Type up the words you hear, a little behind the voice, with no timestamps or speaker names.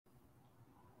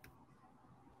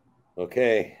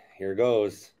Okay, here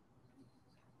goes.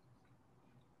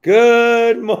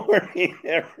 Good morning,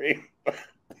 everyone.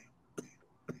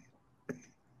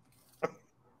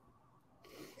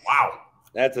 Wow.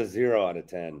 That's a 0 out of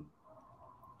 10.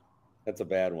 That's a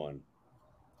bad one.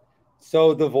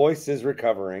 So the voice is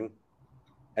recovering.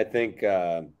 I think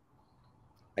I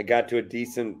got to a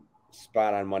decent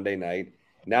spot on Monday night.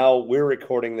 Now we're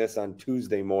recording this on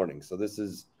Tuesday morning. So this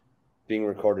is being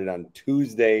recorded on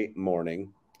Tuesday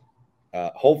morning.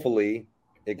 Hopefully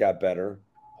it got better.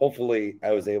 Hopefully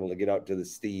I was able to get out to the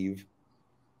Steve,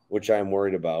 which I'm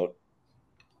worried about.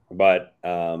 But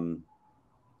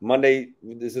Monday,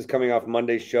 this is coming off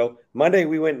Monday's show. Monday,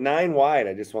 we went 9 wide.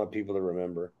 I just want people to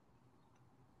remember.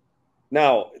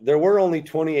 Now, there were only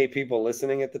 28 people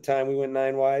listening at the time we went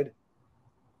 9 wide.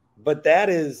 But that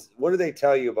is, what do they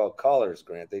tell you about callers,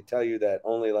 Grant? They tell you that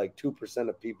only like 2%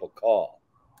 of people call.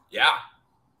 Yeah.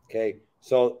 Okay.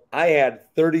 So I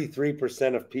had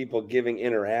 33% of people giving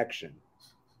interaction.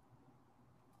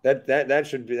 That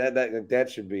should be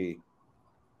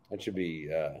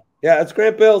yeah, it's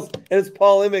Grant Bills and it's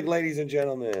Paul Imig, ladies and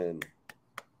gentlemen.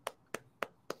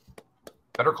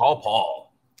 Better call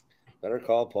Paul. Better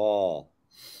call Paul.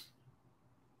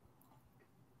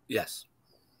 Yes.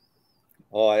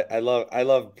 Oh, I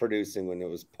love producing when it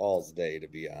was Paul's day to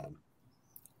be on.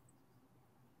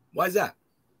 Why is that?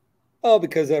 Oh,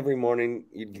 because every morning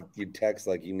you'd text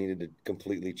like you needed to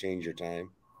completely change your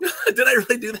time. Did I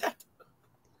really do that?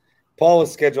 Paul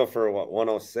was scheduled for what,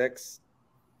 106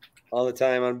 all the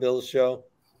time on Bill's show.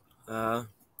 And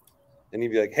he'd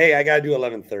be like, "Hey, I gotta do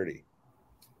 11:30,"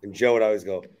 and Joe would always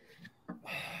go,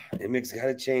 "Imig's got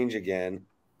to change again."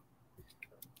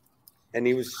 And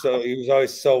he was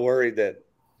always so worried that,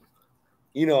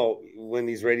 you know, when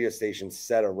these radio stations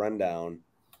set a rundown,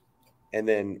 and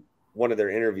then one of their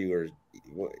interviews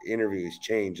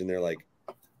change, and they're like,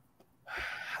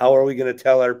 "How are we going to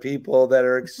tell our people that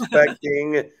are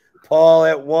expecting Paul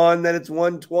at 1 that it's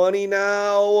 1:20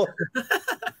 now?"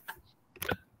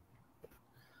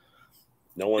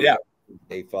 No one. Yeah.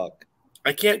 Hey, fuck.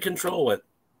 I can't control it.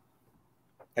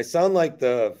 I sound like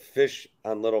the fish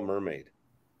on Little Mermaid.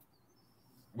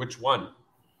 Which one?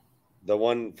 The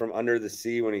one from Under the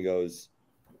Sea when he goes,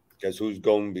 "Guess who's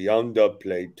going beyond the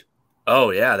plate?"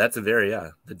 Oh yeah, that's a very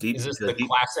the deep. Is this the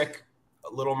classic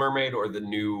Little Mermaid or the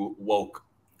new woke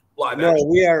live No,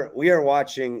 action? we are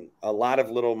watching a lot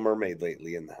of Little Mermaid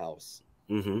lately in the house,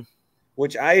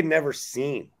 which I had never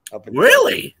seen up until.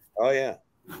 Really? Oh yeah.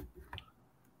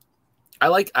 I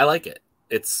like it.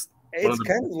 It's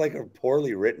kind of like a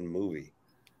poorly written movie.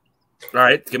 All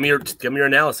right, give me your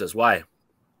analysis. Why?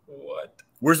 What?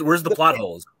 Where's the plot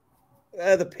holes?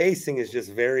 The pacing is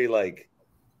just very like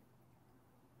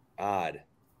odd.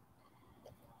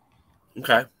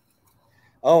 Okay.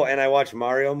 Oh, and I watched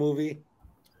Mario movie.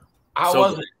 How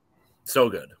was it? So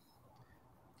good.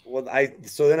 Well,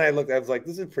 so then I was like,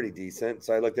 this is pretty decent.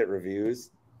 So I looked at reviews,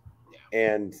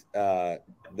 and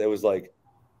there was like,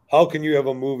 how can you have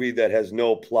a movie that has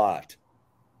no plot?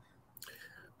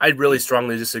 I really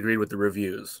strongly disagreed with the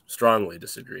reviews. Strongly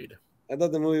disagreed. I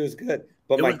thought the movie was good,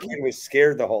 but my kid was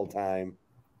scared the whole time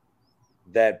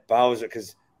that Bowser,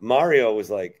 because Mario was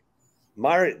like,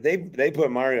 they put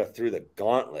Mario through the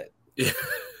gauntlet. Yeah.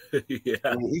 Yeah.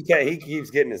 I mean, he keeps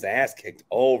getting his ass kicked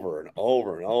over and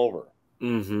over and over.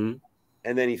 Mm-hmm.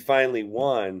 And then he finally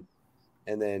won,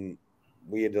 and then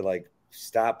we had to like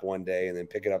stop one day and then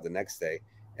pick it up the next day.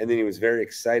 And then he was very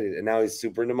excited, and now he's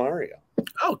super into Mario.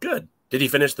 Oh, good. Did he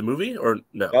finish the movie or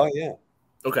no? Oh yeah.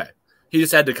 Okay. He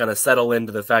just had to kind of settle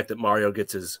into the fact that Mario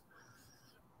gets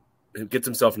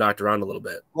himself knocked around a little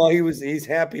bit. Well, he's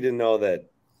happy to know that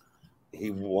he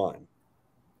won.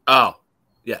 Oh,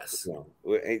 yes. So,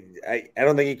 I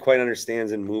don't think he quite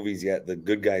understands in movies yet the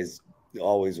good guys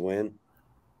always win.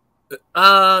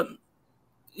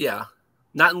 Yeah.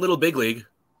 Not in Little Big League.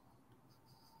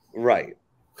 Right.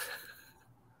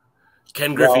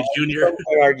 Ken Griffey Jr.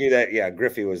 I argue that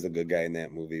Griffey was the good guy in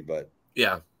that movie, but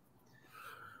yeah.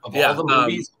 Of all the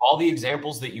movies, all the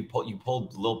examples that you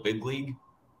pulled Little Big League.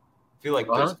 I feel like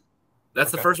that's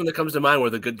the first one that comes to mind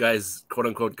where the good guys, quote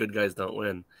unquote, good guys don't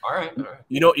win. All right.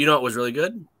 You know what was really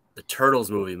good? The Turtles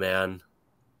movie, man.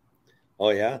 Oh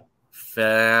yeah,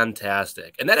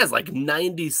 fantastic, and that has like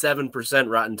 97%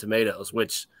 Rotten Tomatoes,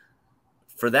 which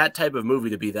for that type of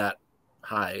movie to be that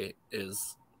high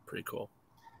is pretty cool.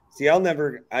 See, I'm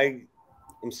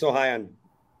so high on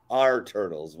our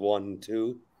Turtles 1,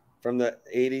 2 from the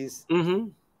 80s. Mm-hmm.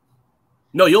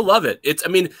 No, you'll love it.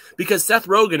 Because Seth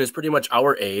Rogen is pretty much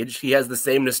our age. He has the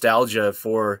same nostalgia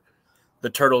for the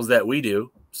Turtles that we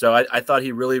do. So I thought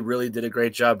he really, really did a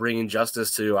great job bringing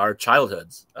justice to our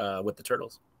childhoods with the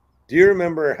Turtles. Do you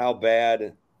remember how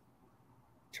bad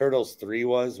Turtles 3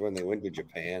 was when they went to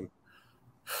Japan?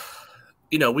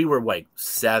 You know, we were like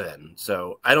 7,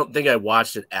 so I don't think I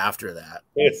watched it after that.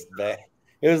 It's bad.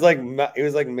 It was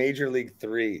like Major League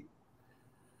 3.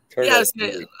 Yes,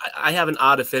 yeah, I have an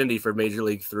odd affinity for Major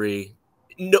League 3,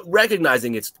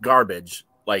 recognizing it's garbage,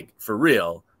 like for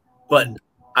real. But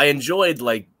I enjoyed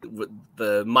like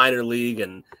the minor league,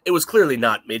 and it was clearly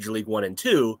not Major League 1 and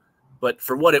 2, but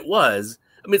for what it was,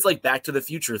 I mean, it's like Back to the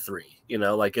Future 3. You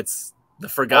know, like it's the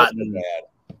forgotten.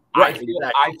 Right,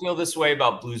 I feel this way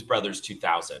about Blues Brothers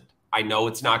 2000. I know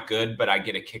it's not good, but I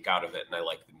get a kick out of it, and I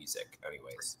like the music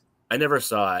anyways. I never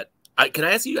saw it. Can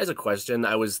I ask you guys a question?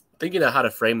 I was thinking of how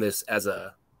to frame this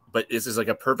but this is like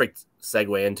a perfect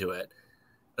segue into it.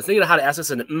 I was thinking of how to ask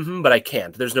this in but I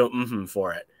can't. There's no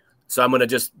for it. So I'm going to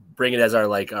just bring it as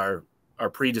our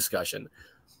pre-discussion.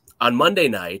 On Monday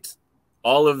night,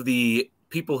 all of the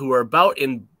people who are about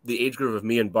in the age group of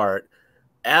me and Bart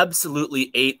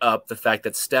absolutely ate up the fact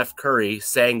that Steph Curry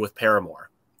sang with Paramore,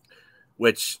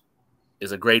 which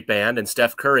is a great band, and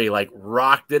Steph Curry like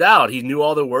rocked it out. He knew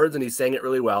all the words and he sang it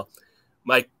really well.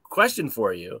 My question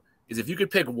for you is, if you could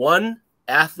pick one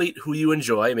athlete who you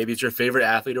enjoy, maybe it's your favorite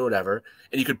athlete or whatever,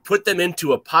 and you could put them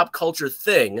into a pop culture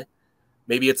thing,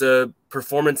 maybe it's a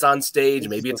performance on stage,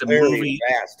 maybe it's a movie.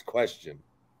 Vast question.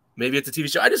 Maybe it's a TV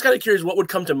show. I'm just kind of curious what would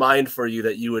come to mind for you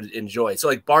that you would enjoy. So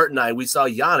like Bart and I, we saw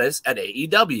Giannis at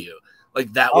AEW.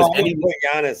 Like that was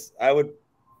Giannis. I would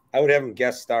have him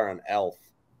guest star on Elf.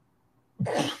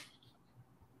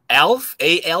 Elf?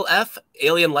 A-L-F?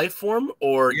 Alien Life Form?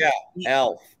 Or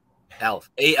Elf.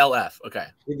 Elf. A-L-F. Okay.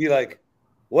 He'd be like,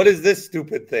 what is this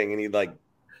stupid thing? And he'd like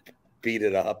beat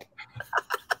it up.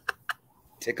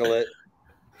 Tickle it.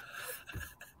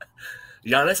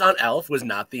 Giannis on Elf was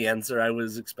not the answer I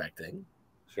was expecting.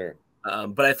 Sure.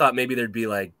 But I thought maybe there'd be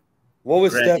like... What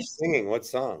was Steph singing? What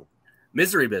song?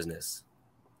 Misery Business.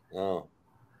 Oh.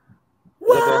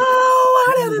 Whoa,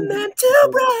 I never meant to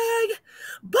brag,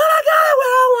 but I got it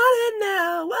where I want it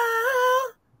now.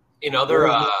 Whoa. In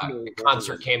other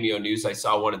concert cameo news, I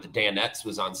saw one of the Danettes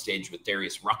was on stage with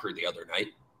Darius Rucker the other night.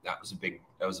 That was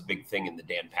a big thing in the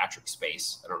Dan Patrick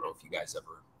space. I don't know if you guys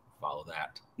ever follow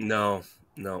that. No.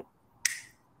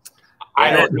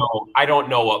 I don't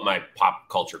know what my pop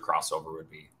culture crossover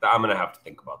would be. I'm gonna have to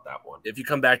think about that one. If you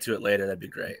come back to it later, that'd be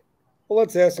great. Well,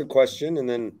 let's ask a question, and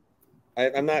then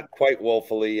I'm not quite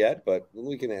woefully yet, but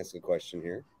we can ask a question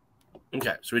here.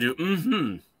 Okay, so we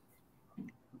do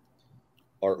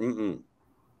or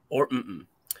or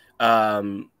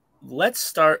let's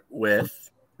start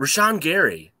with Rashawn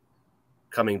Gary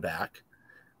coming back,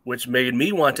 which made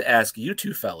me want to ask you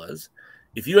two fellas,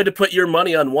 if you had to put your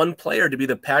money on one player to be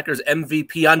the Packers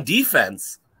MVP on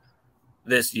defense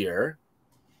this year,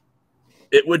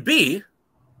 it would be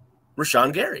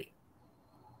Rashawn Gary.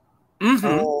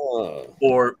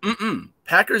 Or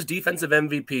Packers defensive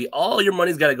MVP. All your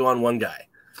money's got to go on one guy.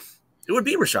 It would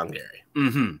be Rashawn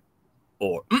Gary.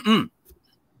 Or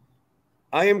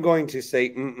I am going to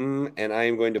say and I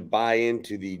am going to buy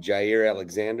into the Jair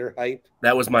Alexander hype.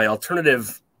 That was my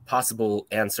alternative possible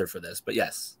answer for this, but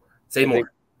yes, say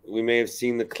more. We may have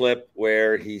seen the clip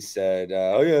where he said,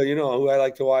 oh yeah, you know who I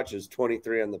like to watch is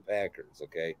 23 on the Packers.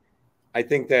 Okay. I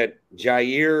think that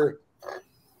Jair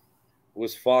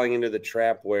was falling into the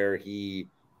trap where he,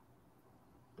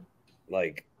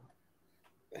 like,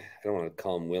 I don't want to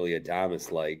call him Willie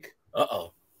Adamas, like.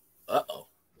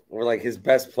 Or like his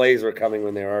best plays were coming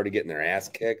when they were already getting their ass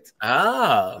kicked.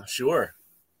 Ah, sure.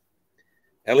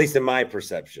 At least in my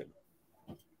perception.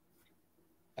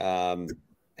 And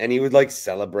he would like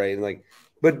celebrate and like,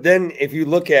 but then if you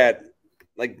look at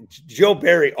like Joe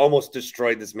Barry almost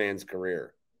destroyed this man's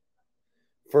career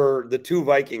for the 2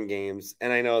 Viking games.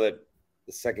 And I know that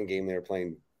the second game they were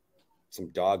playing some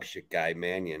dog shit guy,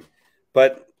 Mannion,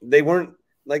 but they weren't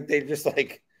like, they just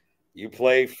like, you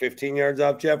play 15 yards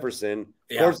off Jefferson,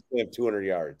 of course they have 200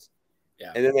 yards.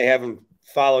 Yeah. And then they have him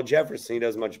follow Jefferson. He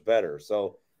does much better.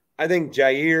 So I think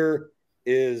Jair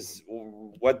is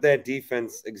what that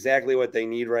defense, exactly what they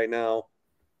need right now.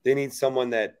 They need someone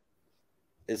that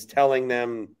is telling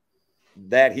them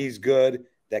that he's good,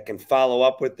 that can follow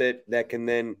up with it, that can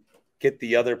then get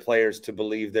the other players to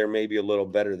believe they're maybe a little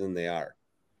better than they are.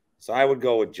 So I would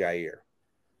go with Jair.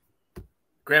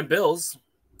 Grant Bills.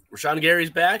 Rashawn Gary's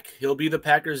back. He'll be the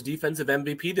Packers defensive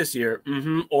MVP this year.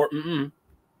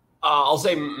 I'll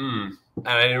say and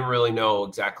I didn't really know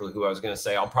exactly who I was going to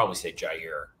say. I'll probably say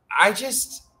Jair. I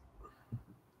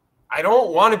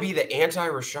don't want to be the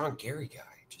anti-Rashawn Gary guy.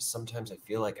 Just sometimes I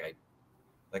feel like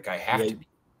I have to be.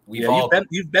 We've all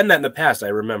you've been that in the past. I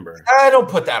remember. I don't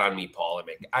put that on me, Paul.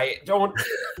 I don't.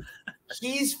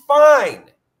 He's fine.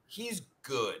 He's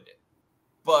good,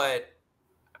 but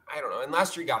I don't know. And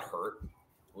last year he got hurt,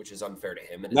 which is unfair to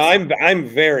him. And no, I'm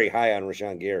very high on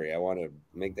Rashawn Gary. I want to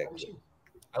make that clear.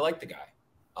 I like the guy.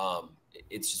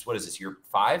 It's just, what is this, year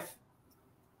 5?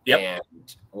 Yep.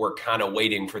 And we're kind of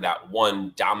waiting for that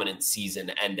one dominant season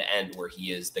end to end where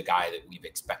he is the guy that we've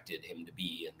expected him to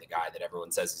be and the guy that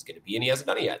everyone says he's going to be, and he hasn't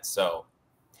done it yet. So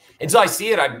until I see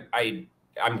it,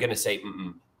 I'm going to say,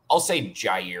 I'll say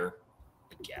Jair,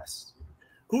 I guess.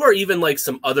 Who are even like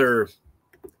some other,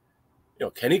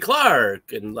 Kenny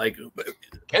Clark and like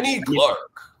Kenny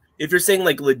Clark. If you're saying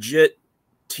like legit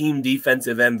team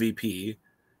defensive MVP,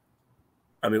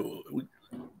 I mean,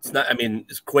 it's not. I mean,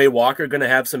 is Quay Walker going to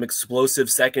have some explosive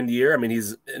second year? I mean,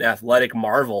 he's an athletic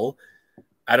marvel.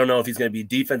 I don't know if he's going to be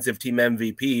defensive team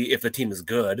MVP if the team is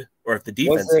good or if the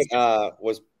defense.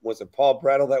 Was it Paul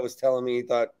Brettel that was telling me he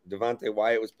thought Devontae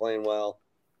Wyatt was playing well?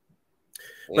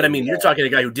 But I mean, you're talking a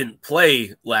guy who didn't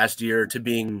play last year to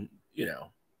being,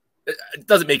 it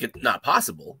doesn't make it not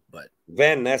possible. But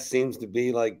Van Ness seems to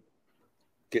be like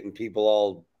getting people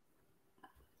all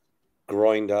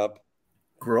groined up.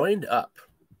 Groined up.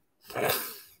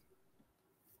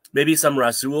 Maybe some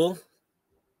Rasul.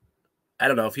 I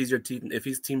don't know if he's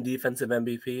team defensive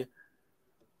MVP.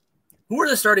 Who are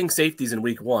the starting safeties in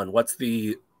week 1? What's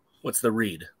the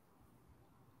read?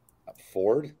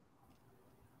 Ford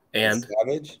and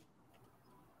Savage.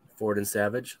 Ford and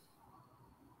Savage.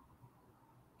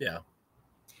 Yeah.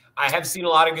 I have seen a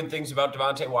lot of good things about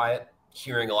Devontae Wyatt,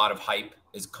 hearing a lot of hype,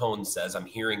 as Cone says. I'm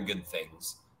hearing good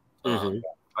things. Mm-hmm.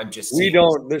 I'm just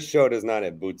this show does not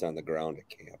have boots on the ground at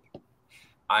camp.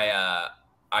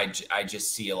 I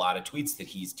just see a lot of tweets that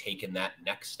he's taken that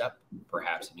next step,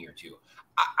 perhaps in year 2.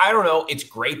 I don't know. It's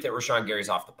great that Rashawn Gary's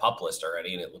off the PUP list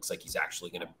already, and it looks like he's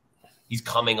actually he's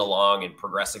coming along and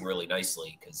progressing really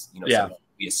nicely because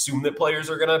we assume that players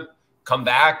are gonna come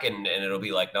back and it'll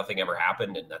be like nothing ever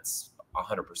happened, and that's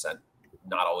 100%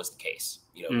 not always the case.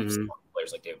 We've seen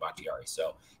players like David Bakhtiari.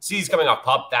 So see he's coming off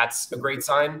PUP. That's a great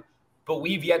sign. But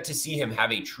we've yet to see him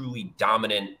have a truly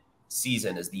dominant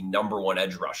season as the #1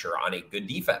 edge rusher on a good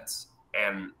defense.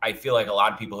 And I feel like a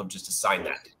lot of people have just assigned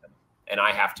that to him. And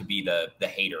I have to be the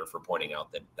hater for pointing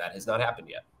out that has not happened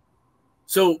yet.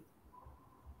 So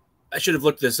I should have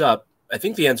looked this up. I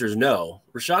think the answer is no.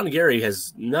 Rashawn Gary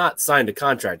has not signed a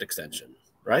contract extension,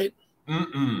 right?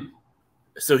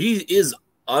 So he is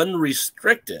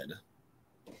unrestricted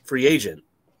free agent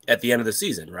at the end of the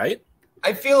season, right?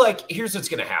 I feel like here's what's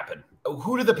going to happen.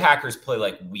 Who do the Packers play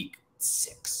like week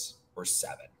 6 or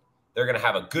 7? They're going to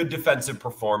have a good defensive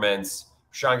performance.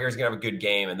 Rashawn Gary's going to have a good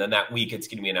game. And then that week it's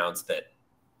going to be announced that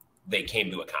they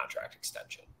came to a contract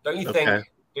extension. Don't you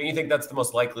think that's the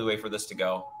most likely way for this to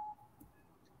go?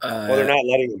 Well, they're not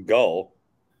letting him go.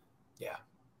 Yeah.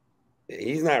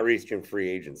 He's not reaching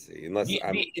free agency unless the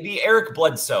Eric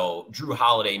Bledsoe, Drew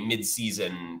Holiday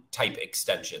midseason type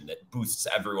extension that boosts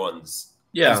everyone's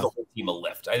gives the whole team a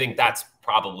lift. I think that's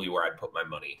probably where I'd put my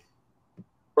money.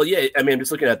 Well, yeah, I mean, I'm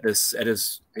just looking at this at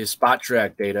his spot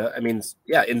track data. I mean,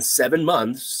 yeah, in 7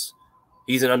 months,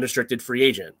 he's an unrestricted free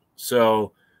agent.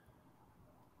 So,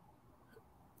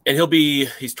 and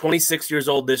he's 26 years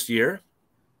old this year,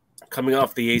 coming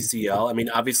off the ACL. I mean,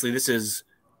 obviously, this is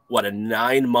a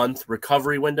 9-month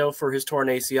recovery window for his torn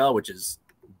ACL, which is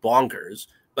bonkers.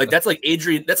 Like that's like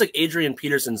Adrian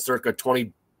Peterson circa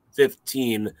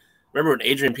 2015. Remember when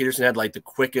Adrian Peterson had like the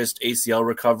quickest ACL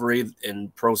recovery in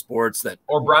pro sports?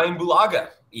 Or Brian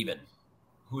Bulaga, even,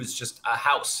 who is just a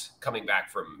house coming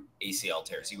back from ACL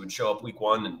tears. He would show up week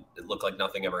 1 and it looked like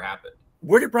nothing ever happened.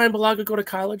 Where did Brian Bulaga go to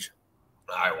college?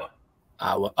 Iowa.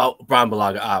 Oh, Brian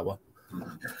Bulaga, Iowa.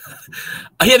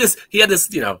 He had this,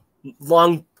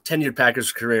 long tenured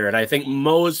Packers career, and I think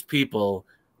most people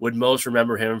would most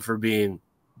remember him for being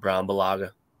Brian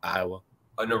Bulaga, Iowa.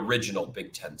 An original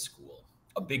Big Ten school.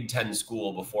 A Big Ten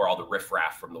school before all the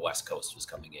riffraff from the West Coast was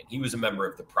coming in. He was a member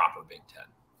of the proper Big Ten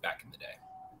back in the day.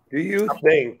 Do you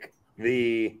think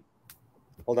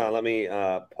hold on, let me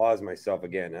pause myself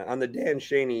again. On the Dan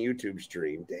Schani YouTube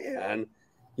stream, Dan,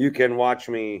 you can watch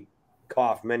me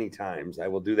cough many times. I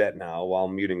will do that now while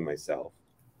muting myself.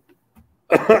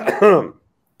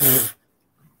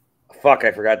 Fuck,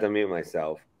 I forgot to mute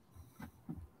myself.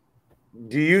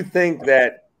 Do you think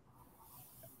that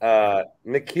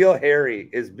N'Keal Harry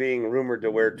is being rumored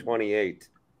to wear 28?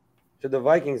 Should the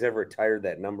Vikings ever retire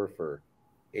that number for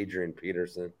Adrian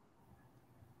Peterson?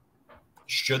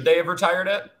 Should they have retired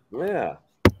it? Yeah.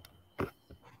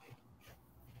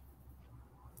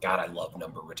 God, I love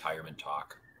number retirement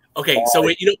talk. Okay, so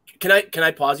wait, can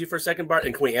I pause you for a second, Bart,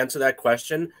 and can we answer that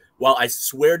question? Well, I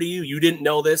swear to you, you didn't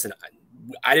know this, and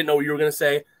I didn't know what you were going to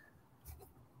say.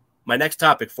 My next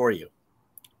topic for you.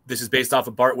 This is based off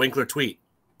a Bart Winkler tweet.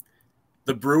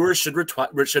 The Brewers should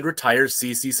retire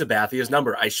CC Sabathia's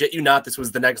number. I shit you not. This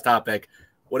was the next topic.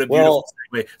 What a beautiful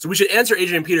segue. So we should answer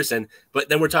Adrian Peterson, but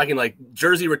then we're talking like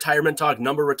jersey retirement talk,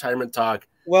 number retirement talk.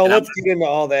 Well, let's get into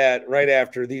all that right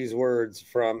after these words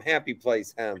from Happy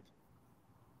Place Hemp.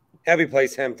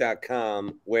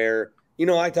 HappyPlaceHemp.com, where,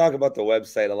 I talk about the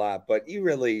website a lot, but you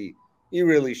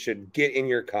really should get in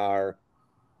your car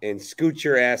and scoot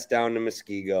your ass down to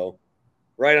Muskego,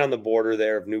 right on the border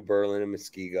there of New Berlin and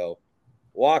Muskego.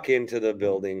 Walk into the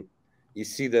building. You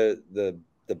see the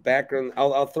background.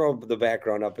 I'll throw the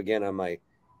background up again on my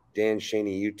Dan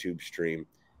Schani YouTube stream.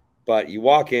 But you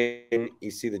walk in,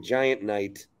 you see the giant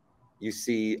knight. You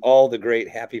see all the great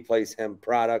Happy Place Hemp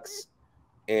products,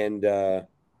 and the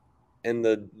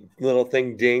little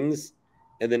thing dings,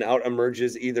 and then out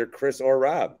emerges either Chris or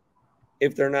Rob,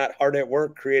 if they're not hard at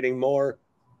work creating more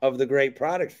of the great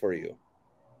product for you.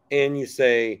 And you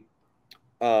say,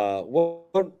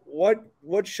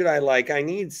 what should I like? I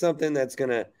need something that's going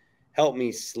to help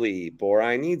me sleep, or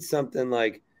I need something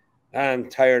like, I'm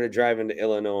tired of driving to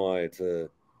Illinois to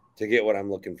get what I'm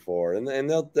looking for. And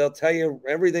they'll tell you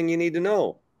everything you need to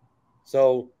know.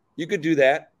 So you could do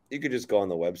that. You could just go on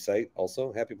the website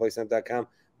also, happyplacehemp.com.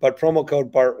 But promo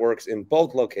code BART works in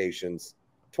both locations,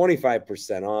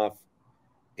 25% off,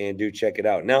 and do check it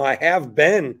out. Now, I have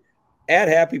been at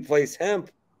Happy Place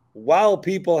Hemp while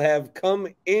people have come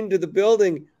into the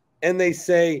building and they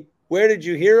say, where did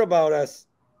you hear about us?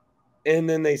 And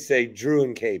then they say, Drew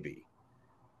and KB.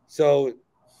 So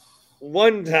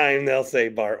one time they'll say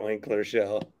Bart Winkler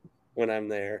Show when I'm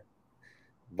there,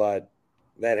 but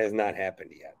that has not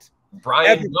happened yet.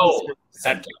 Brian No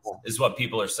sent us, is what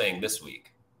people are saying this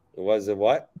week. Was it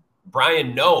what?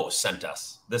 Brian No sent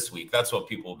us this week. That's what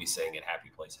people will be saying at Happy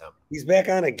Place Hemp. He's back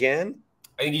on again?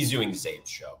 I think he's doing Zabe's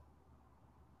show.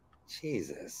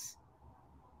 Jesus.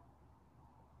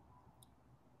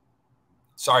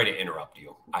 Sorry to interrupt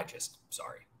you.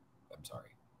 Sorry. I'm sorry.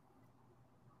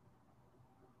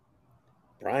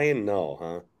 Brian No,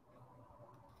 huh?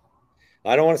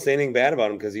 I don't want to say anything bad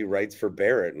about him because he writes for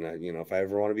Barrett, and if I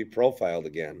ever want to be profiled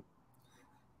again.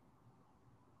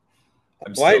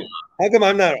 How come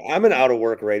I'm an out of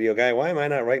work radio guy? Why am I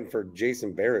not writing for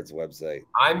Jason Barrett's website?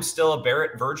 I'm still a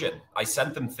Barrett virgin. I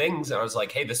sent them things and I was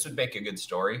like, hey, this would make a good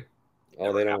story.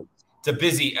 Oh, they don't. It's a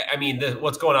busy,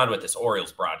 what's going on with this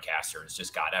Orioles broadcaster has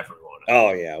just got everyone.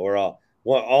 Oh yeah.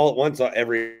 Once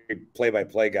every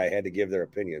play-by-play guy had to give their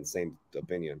opinion, same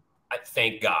opinion.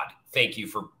 Thank God. Thank you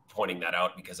for pointing that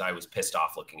out because I was pissed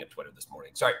off looking at Twitter this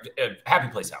morning. Sorry.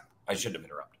 Happy Place Hemp. I shouldn't have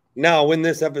interrupted. Now, when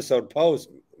this episode posts,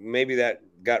 maybe that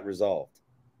got resolved.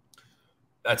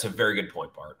 That's a very good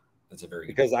point, Bart. That's a very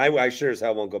good because I sure as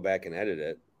hell won't go back and edit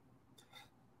it.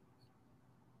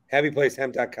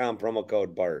 HappyPlaceHemp.com, promo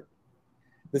code BART.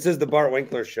 This is the Bart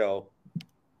Winkler Show.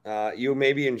 You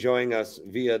may be enjoying us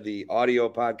via the audio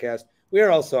podcast. We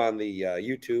are also on the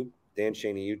YouTube, Dan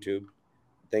Schani YouTube.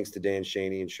 Thanks to Dan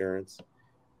Schani Insurance.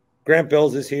 Grant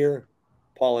Bills is here.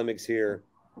 Paul Emmig's here.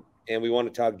 And we want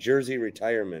to talk jersey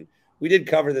retirement. We did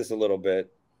cover this a little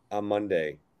bit on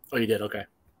Monday. Oh, you did? Okay.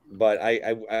 But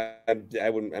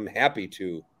I'm happy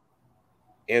to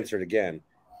answer it again.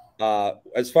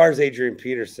 As far as Adrian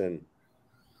Peterson,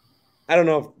 I don't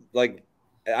know if,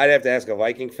 I'd have to ask a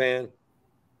Viking fan,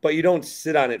 but you don't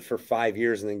sit on it for 5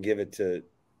 years and then give it to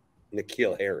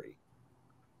N'Keal Harry.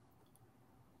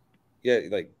 Yeah,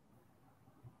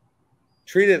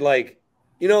 treat it like,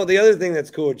 the other thing that's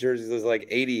cool with jerseys is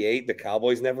 88, the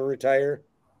Cowboys never retire,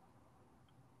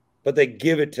 but they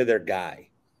give it to their guy.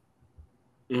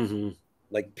 Mm-hmm.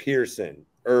 Like Pearson,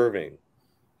 Irving,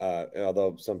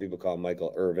 although some people call him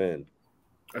Michael Irvin.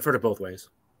 I've heard it both ways.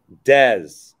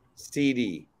 Dez,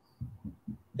 CD.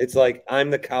 It's like,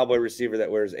 I'm the Cowboy receiver that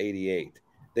wears 88.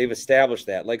 They've established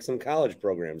that, like some college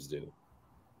programs do.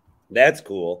 That's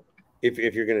cool if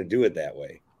you're going to do it that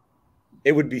way.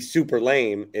 It would be super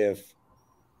lame if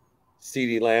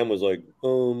CD Lamb was like,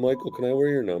 oh, Michael, can I wear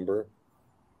your number?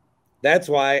 That's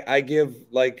why I give,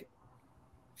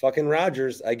 fucking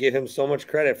Rodgers, I give him so much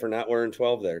credit for not wearing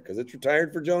 12 there because it's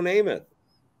retired for Joe Namath.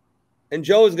 And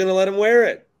Joe is going to let him wear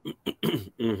it.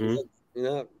 Mm-hmm.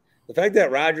 The fact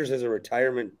that Rodgers is a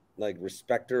retirement,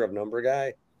 respecter of number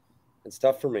guy, it's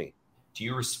tough for me. Do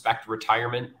you respect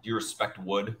retirement? Do you respect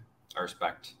Wood? I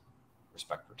respect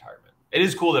retirement. It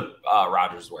is cool that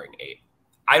Rodgers is wearing 8.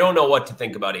 I don't know what to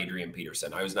think about Adrian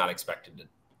Peterson. I was not expected to.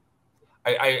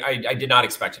 I did not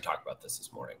expect to talk about this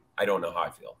morning. I don't know how I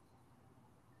feel.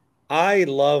 I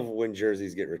love when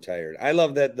jerseys get retired. I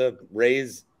love that the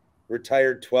Rays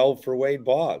retired 12 for Wade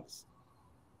Boggs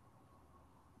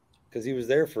because he was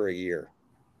there for a year.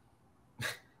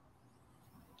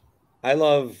 I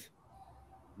love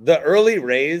the early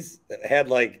Rays that had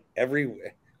like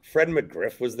Fred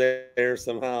McGriff was there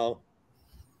somehow.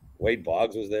 Wade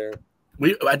Boggs was there.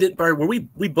 We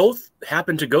both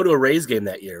happened to go to a Rays game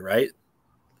that year, right?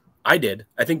 I did.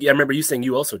 I remember you saying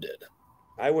you also did.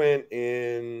 I was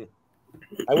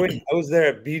there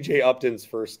at BJ Upton's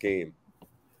first game.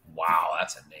 Wow,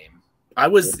 that's a name.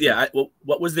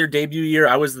 What was their debut year?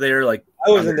 I was there I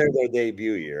wasn't there their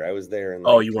debut year. I was there in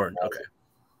you weren't. Okay.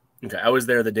 I was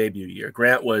there the debut year.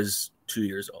 Grant was 2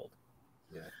 years old.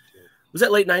 Yeah. Was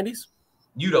that late 90s?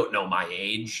 You don't know my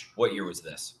age. What year was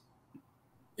this?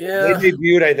 Yeah. They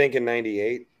debuted, I think, in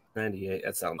 98. 98.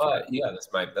 That sounds right. Yeah, that's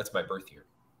my birth year.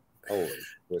 Holy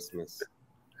Christmas.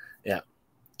 Yeah.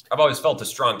 I've always felt a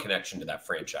strong connection to that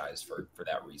franchise for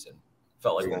that reason.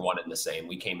 Felt like we're one and the same.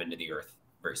 We came into the earth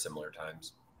very similar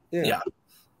times. Yeah.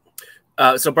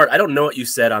 So Bart, I don't know what you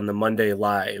said on the Monday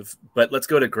Live, but let's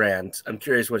go to Grant. I'm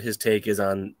curious what his take is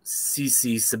on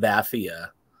CC Sabathia.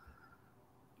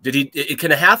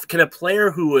 Can a player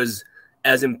who was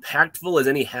as impactful as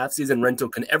any half-season rental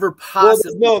can ever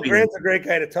possibly be? Grant's a great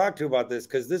guy to talk to about this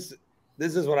because this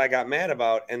is what I got mad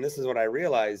about, and this is what I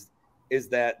realized is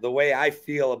that the way I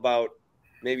feel about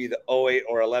maybe the 08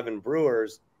 or 11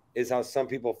 Brewers is how some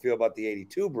people feel about the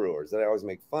 82 Brewers that I always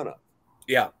make fun of.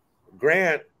 Yeah.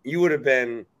 Grant, you would have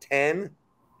been 10.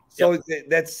 So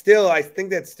that's still, I think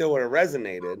that still would have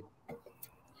resonated.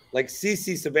 Like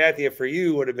CC Sabathia for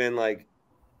you would have been like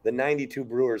the 92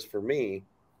 Brewers for me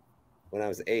when I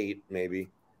was 8, maybe.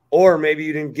 Or maybe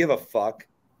you didn't give a fuck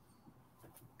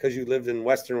because you lived in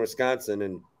Western Wisconsin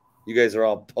and you guys are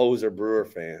all poser Brewer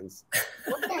fans.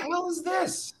 What the hell is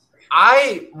this?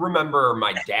 I remember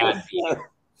my dad being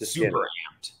super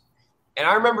amped. And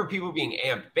I remember people being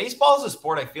amped. Baseball is a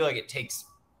sport I feel like it takes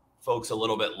folks a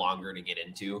little bit longer to get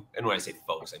into. And when I say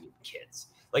folks, I mean kids.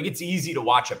 Like it's easy to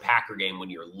watch a Packer game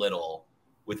when you're little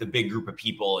with a big group of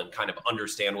people and kind of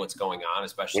understand what's going on,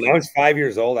 especially. When I was 5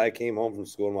 years old, I came home from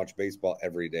school and watched baseball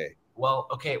every day. Well,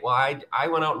 okay. Well, I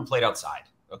went out and played outside.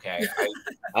 Okay.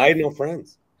 I had no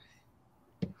friends.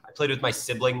 I played with my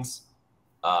siblings.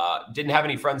 Didn't have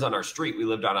any friends on our street. We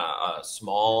lived on a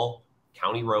small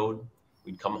county road.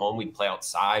 We'd come home. We'd play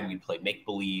outside. We'd play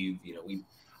make-believe.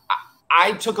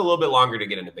 I took a little bit longer to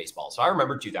get into baseball. So I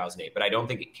remember 2008, but I don't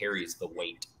think it carries the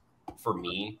weight for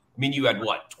me. I mean, you had,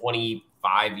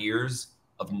 25 years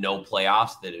of no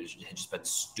playoffs that had just been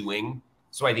stewing.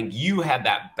 So I think you had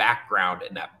that background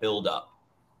and that buildup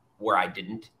where I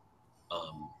didn't.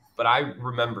 But I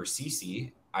remember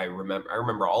CC. I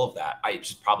remember all of that. It's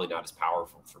just probably not as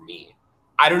powerful for me.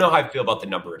 I don't know how I feel about the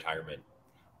number retirement.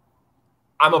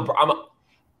 I'm a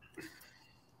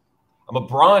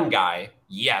Braun guy.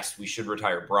 Yes, we should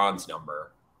retire Braun's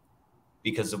number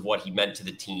because of what he meant to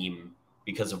the team,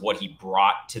 because of what he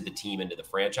brought to the team and to the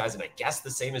franchise. And I guess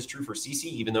the same is true for CC,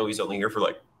 even though he's only here for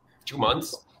 2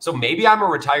 months. So maybe I'm a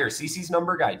retire CC's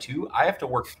number guy too. I have to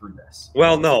work through this.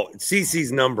 Well, no,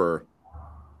 CC's number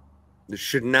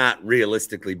should not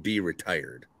realistically be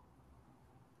retired.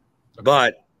 Okay.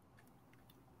 But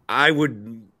I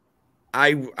would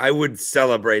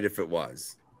celebrate if it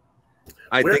was.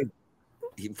 I think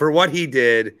for what he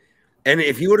did, and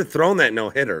if he would have thrown that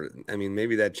no-hitter, I mean,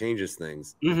 maybe that changes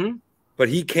things. Mm-hmm. But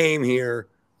he came here.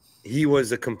 He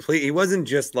was he wasn't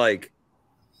just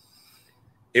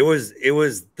it was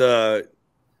the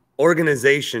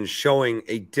organization showing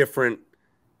a different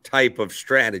type of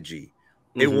strategy.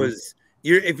 Mm-hmm. It was,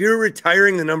 if you're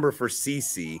retiring the number for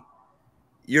CC,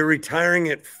 you're retiring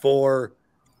it for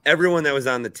everyone that was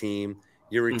on the team.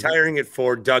 You're retiring it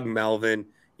for Doug Melvin.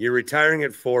 You're retiring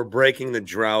it for breaking the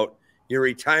drought. You're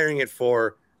retiring it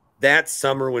for that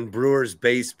summer when Brewers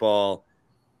baseball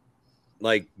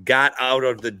got out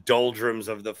of the doldrums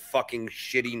of the fucking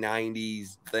shitty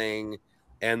 90s thing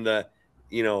and the,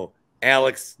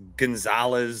 Alex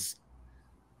Gonzalez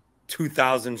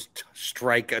 200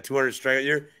 strike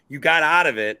year. You got out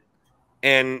of it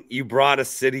and you brought a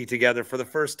city together for the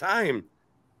first time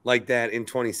like that in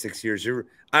 26 years.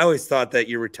 I always thought that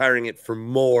you're retiring it for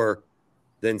more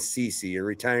than CC. You're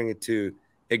retiring it to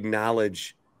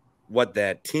acknowledge what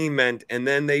that team meant. And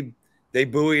then they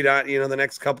buoyed out, the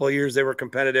next couple of years they were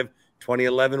competitive.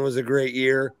 2011 was a great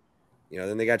year.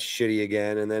 Then they got shitty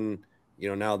again. And then,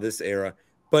 now this era.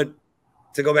 But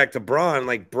to go back to Braun,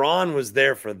 Braun was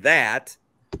there for that.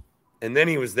 And then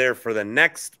he was there for the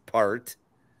next part,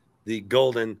 the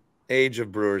golden age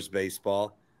of Brewers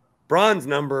baseball. Braun's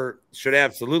number should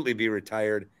absolutely be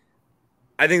retired.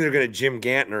 I think they're going to Jim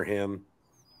Gantner him,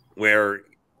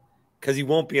 because he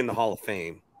won't be in the Hall of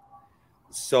Fame.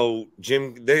 So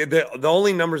the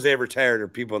only numbers they ever retired are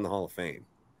people in the Hall of Fame,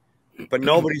 but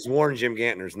nobody's worn Jim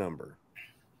Gantner's number.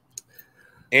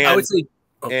 And I would say,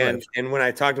 and when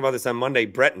I talked about this on Monday,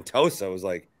 Brett and Tosa was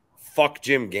like, "Fuck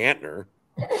Jim Gantner,"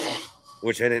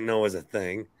 which I didn't know was a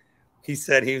thing. He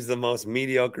said he was the most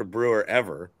mediocre Brewer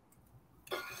ever.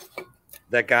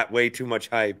 That got way too much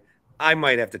hype. I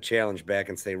might have to challenge back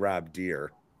and say Rob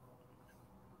Deere.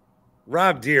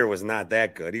 Rob Deere was not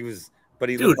that good. But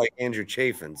he looked like Andrew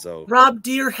Chafin. So Rob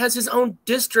Deere has his own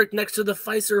district next to the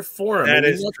Pfizer Forum. That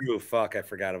is true. Fuck, I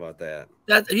forgot about that.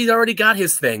 He's already got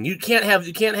his thing. You can't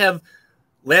have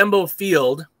Lambeau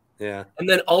Field. Yeah. And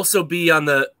then also be on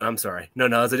the I'm sorry. No,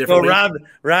 it's a different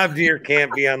Rob Deere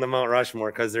can't be on the Mount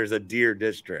Rushmore because there's a Deere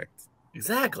district.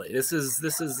 Exactly. This is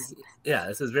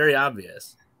very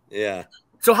obvious. Yeah.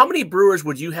 So how many Brewers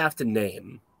would you have to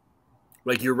name?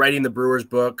 Like you're writing the Brewers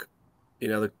book,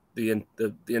 the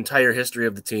entire history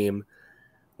of the team,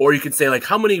 or you could say like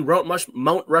how many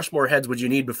Mount Rushmore heads would you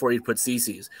need before you'd put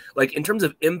CC's? Like in terms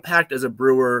of impact as a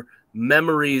Brewer,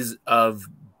 memories of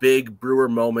big Brewer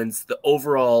moments, the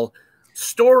overall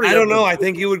story. I don't know. I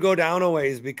think you would go down a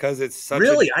ways because it's such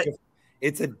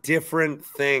it's a different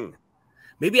thing.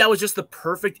 Maybe I was just the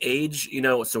perfect age,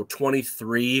 so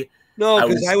 23. No,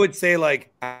 because I would say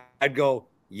like I'd go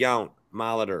Yount,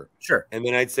 Molitor. Sure. And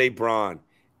then I'd say Braun.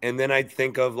 And then I'd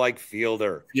think of like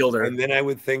Fielder. And then I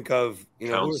would think of,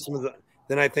 who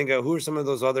are some of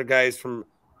those other guys from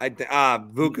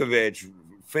Vukovic,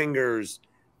 Fingers,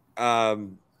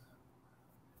 Gorman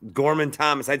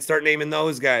Thomas. I'd start naming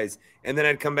those guys. And then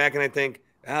I'd come back and I'd think,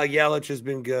 Yelich has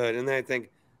been good. And then I'd think,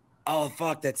 oh,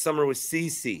 fuck, that summer was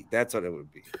CC. That's what it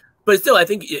would be. But still, I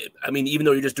think, even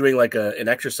though you're just doing like an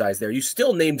exercise there, you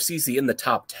still named CC in the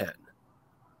top 10.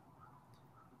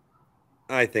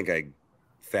 I think I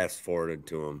fast forwarded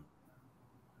to him.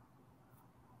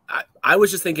 I was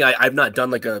just thinking I've not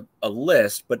done like a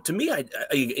list, but to me,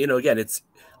 again, it's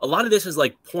a lot of this is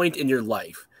like point in your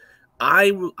life.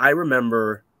 I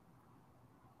remember,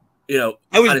 I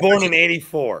was born in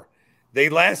 84. They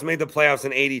last made the playoffs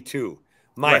in 82.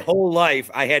 My whole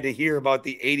life, I had to hear about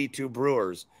the 82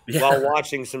 Brewers while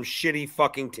watching some shitty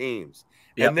fucking teams.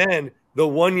 Yep. And then the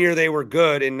one year they were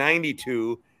good in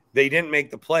 92, they didn't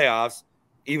make the playoffs,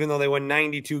 even though they won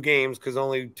 92 games because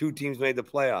only 2 teams made the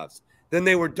playoffs. Then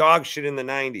they were dog shit in the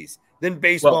 90s. Then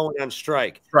baseball went on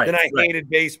strike. Then I hated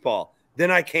baseball.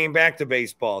 Then I came back to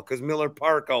baseball because Miller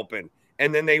Park opened.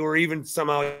 And then they were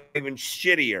somehow even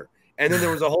shittier. And then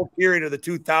there was a whole period of the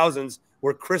 2000s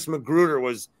where Chris Magruder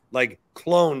was like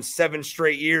cloned 7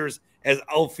 straight years as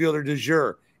outfielder de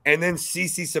jure. And then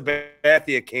CC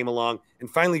Sabathia came along and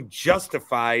finally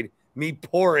justified me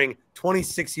pouring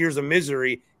 26 years of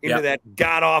misery into that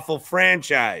god-awful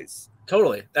franchise.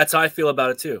 Totally. That's how I feel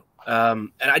about it too.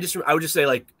 And I would just say,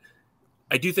 like,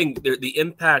 I do think the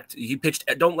impact he pitched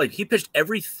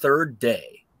every third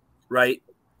day, right?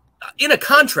 In a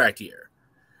contract year.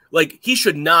 Like, he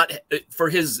should not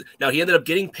now he ended up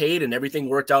getting paid and everything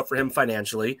worked out for him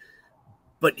financially,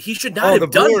 but he should not have done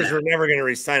that. The Brewers were never going to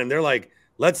re-sign him. They're like,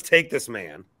 let's take this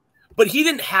man. But he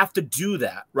didn't have to do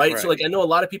that, right? So, like, I know a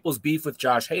lot of people's beef with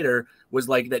Josh Hader was,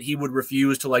 like, that he would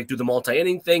refuse to, like, do the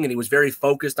multi-inning thing, and he was very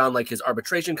focused on, like, his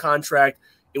arbitration contract.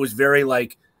 It was very,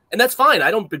 like, and that's fine.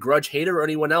 I don't begrudge Hader or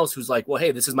anyone else who's like, well,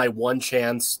 hey, this is my one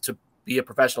chance to be a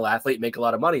professional athlete, make a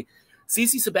lot of money.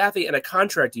 CC Sabathia in a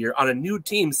contract year on a new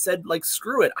team said, like,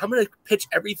 screw it. I'm going to pitch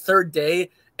every third day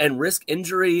and risk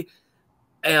injury.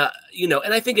 And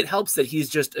I think it helps that he's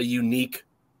just a unique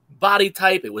body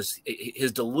type.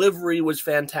 His delivery was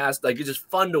fantastic. Like, it's just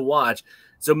fun to watch.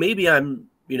 So maybe I'm,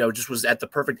 just was at the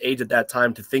perfect age at that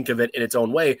time to think of it in its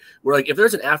own way. Where, like, if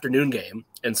there's an afternoon game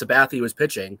and Sabathia was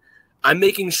pitching, I'm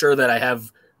making sure that I have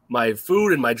my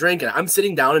food and my drink, and I'm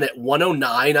sitting down, and at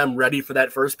 1:09, I'm ready for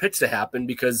that first pitch to happen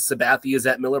because Sabathia is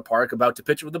at Miller Park about to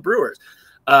pitch with the Brewers.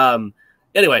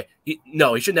 Anyway, he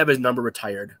shouldn't have his number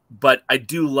retired, but I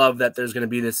do love that there's going to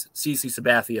be this CC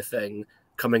Sabathia thing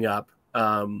coming up.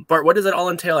 Bart, what does it all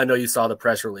entail? I know you saw the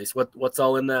press release. What's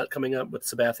all in that coming up with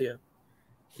Sabathia?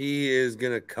 He is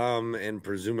going to come and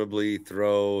presumably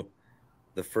throw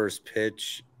the first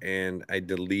pitch, and I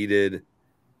deleted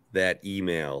that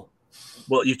email.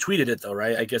 Well, you tweeted it, though,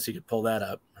 right? I guess you could pull that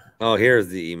up. Oh, here's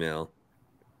the email.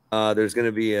 There's going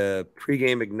to be a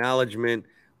pregame acknowledgement.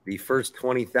 The first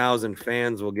 20,000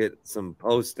 fans will get some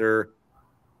poster.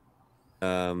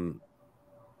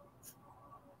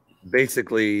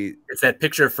 Basically, it's that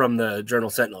picture from the Journal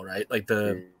Sentinel, right? Like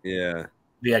the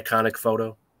iconic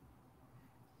photo.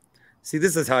 See,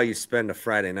 this is how you spend a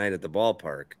Friday night at the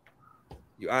ballpark.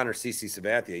 You honor CC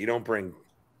Sabathia. You don't bring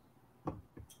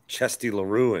Chesty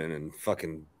LaRue in and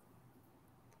fucking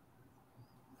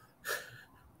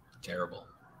terrible.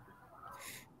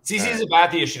 CC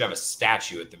Sabathia should have a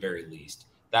statue at the very least.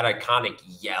 That iconic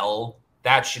yell,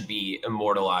 that should be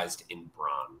immortalized in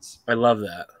bronze. I love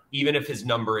that. Even if his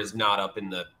number is not up in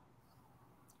the,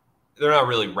 they're not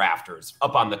really rafters,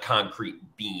 up on the concrete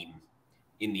beam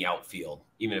in the outfield,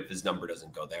 even if his number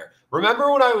doesn't go there.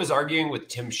 Remember when I was arguing with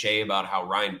Tim Shea about how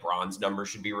Ryan Braun's number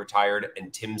should be retired?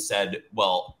 And Tim said,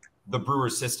 well, the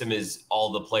Brewers system is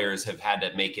all the players have had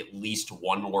to make at least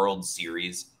one World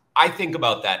Series. I think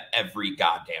about that every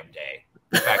goddamn day.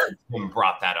 In fact, Tim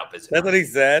brought that up as That's what he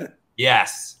said?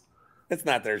 Yes. It's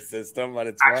not their system, but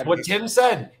it's That's what Tim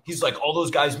said. He's like, all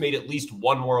those guys made at least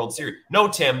one World Series. No,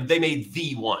 Tim, they made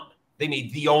the one. They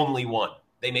made the only one.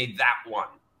 They made that one.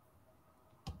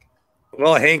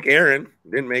 Well, Hank Aaron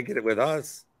didn't make it with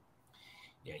us.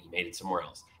 Yeah, he made it somewhere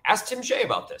else. Ask Tim Shea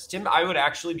about this. Tim, I would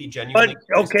actually be genuinely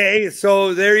But, okay,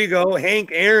 so there you go. Hank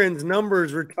Aaron's number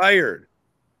is retired.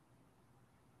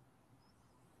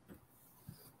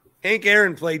 Hank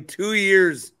Aaron played 2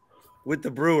 years with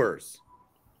the Brewers.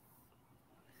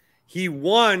 He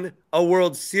won a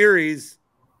World Series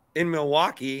in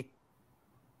Milwaukee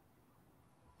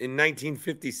in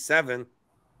 1957,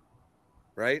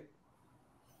 right?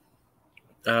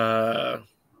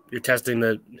 You're testing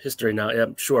the history now. Yeah,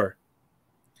 sure.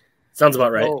 Sounds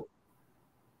about right.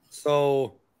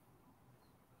 So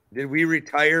did we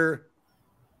retire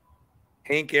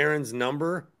Hank Aaron's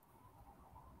number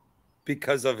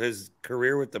because of his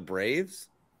career with the Braves?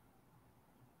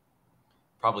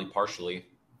 Probably partially.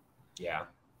 Yeah.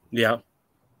 Yeah.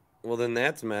 Well, then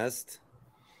that's messed.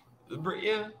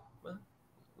 Yeah. Well,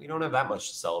 we don't have that much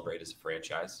to celebrate as a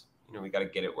franchise. You know, we got to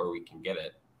get it where we can get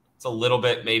it. It's a little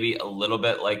bit, maybe a little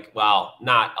bit like, well,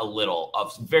 not a little, a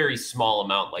very small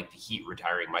amount like the Heat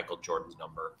retiring Michael Jordan's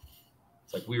number.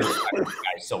 It's like we respect the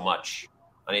guy so much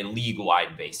on a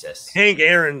league-wide basis. Hank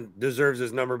Aaron deserves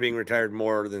his number being retired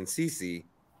more than CC.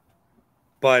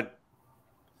 But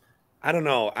I don't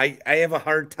know. I have a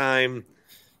hard time.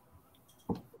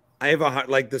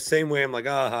 Like the same way I'm like,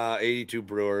 82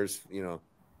 Brewers, you know,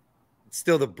 it's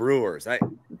still the Brewers.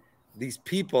 These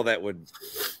people that would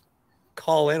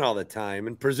call in all the time,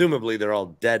 and presumably they're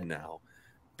all dead now,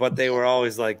 but they were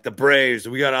always like, the Braves,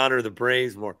 we got to honor the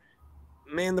Braves more.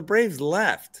 Man, the Braves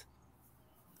left.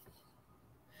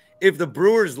 If the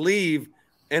Brewers leave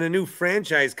and a new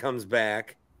franchise comes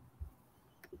back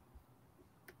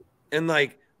and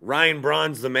like Ryan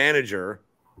Braun's the manager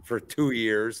for 2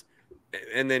 years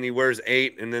and then he wears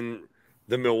 8 and then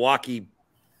the Milwaukee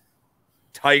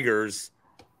Tigers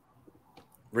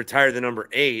retire the number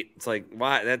 8. It's like,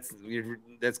 why? That's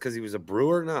because he was a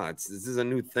Brewer? No, this is a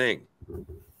new thing.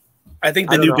 I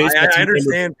think the new baseball I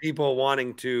understand people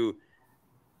wanting to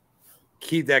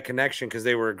keep that connection because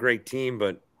they were a great team,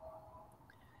 but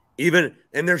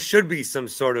and there should be some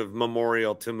sort of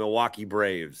memorial to Milwaukee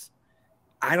Braves.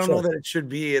 I don't know that it should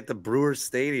be at the Brewers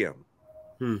Stadium.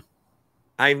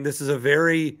 This is a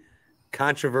very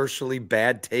controversially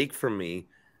bad take from me,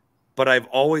 but I've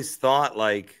always thought,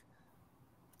 like,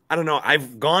 I don't know.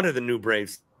 I've gone to the new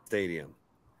Braves Stadium.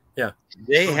 Yeah.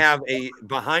 They have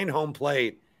behind home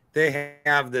plate, they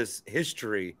have this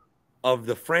history of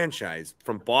the franchise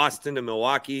from Boston to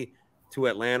Milwaukee to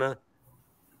Atlanta.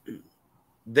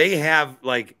 They have,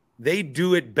 like, they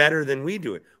do it better than we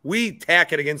do it. We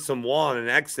tack it against some wall and an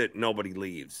exit nobody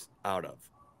leaves out of.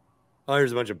 Oh,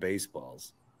 here's a bunch of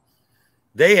baseballs.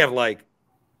 They have, like,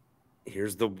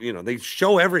 here's the, they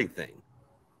show everything.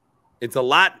 It's a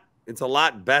lot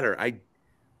better.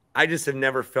 I just have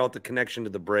never felt the connection to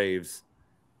the Braves.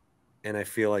 And I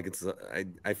feel like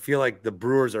I feel like the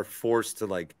Brewers are forced to,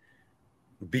 like,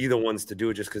 be the ones to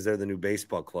do it just because they're the new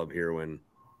baseball club here when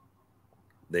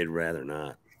they'd rather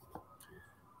not.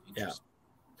 Yeah.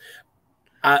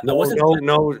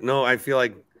 No. I feel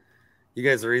like you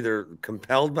guys are either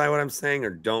compelled by what I'm saying or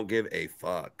don't give a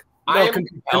fuck. I am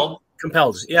compelled.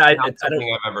 Compelled. Yeah. Not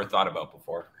something I've ever thought about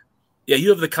before. Yeah. You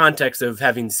have the context of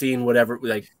having seen whatever,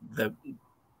 like the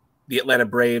Atlanta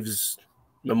Braves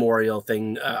memorial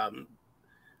thing.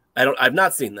 I've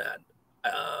not seen that.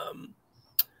 I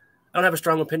don't have a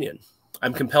strong opinion.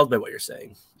 I'm compelled by what you're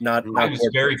saying. I was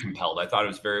very compelled. I thought it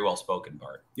was very well spoken,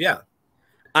 Bart. Yeah.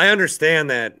 I understand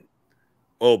that,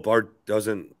 Bart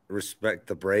doesn't respect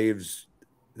the Braves.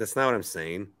 That's not what I'm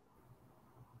saying.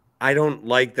 I don't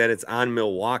like that it's on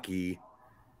Milwaukee.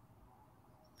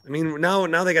 I mean, now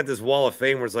they got this wall of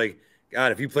fame where it's like,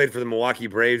 God, if you played for the Milwaukee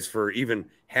Braves for even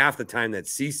half the time that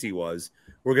CeCe was,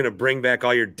 we're going to bring back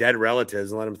all your dead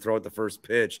relatives and let them throw at the first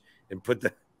pitch and put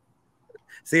the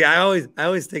 – see, I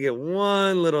always take it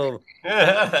one little –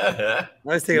 I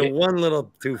always take it one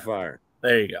little too far.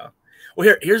 There you go.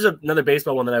 Well, here's another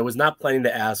baseball one that I was not planning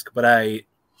to ask, but I'm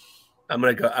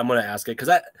gonna ask it because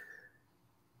I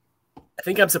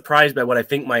think I'm surprised by what I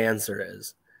think my answer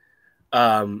is.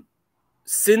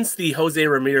 Since the Jose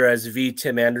Ramirez v.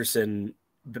 Tim Anderson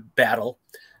battle,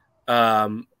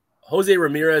 Jose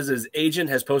Ramirez's agent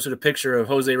has posted a picture of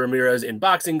Jose Ramirez in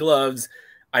boxing gloves.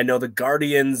 I know the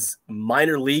Guardians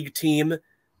minor league team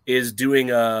is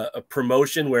doing a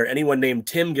promotion where anyone named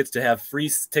Tim gets to have free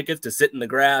tickets to sit in the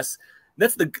grass.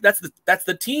 That's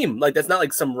the team. Like, that's not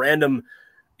like some random,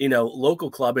 local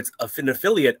club. It's an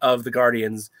affiliate of the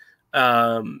Guardians.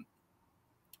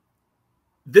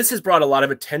 This has brought a lot of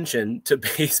attention to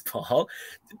baseball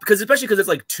especially because it's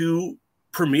like two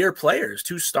premier players,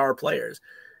 two star players.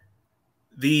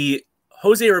 The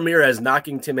Jose Ramirez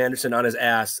knocking Tim Anderson on his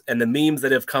ass and the memes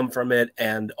that have come from it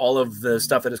and all of the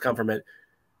stuff that has come from it.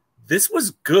 This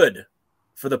was good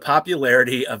for the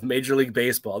popularity of Major League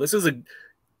Baseball. This is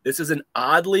an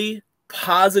oddly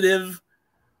positive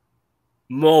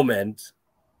moment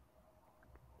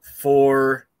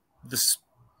for the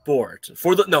sport.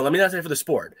 Let me not say for the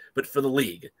sport, but for the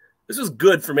league. This was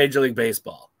good for Major League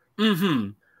Baseball.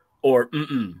 Or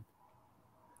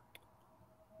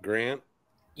Grant?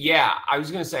 Yeah, I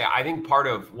was going to say, I think part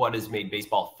of what has made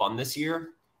baseball fun this year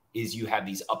is you have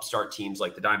these upstart teams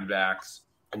like the Diamondbacks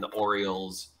and the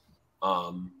Orioles.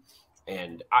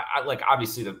 And I like,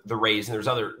 obviously the Rays, and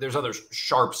there's other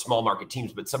sharp small market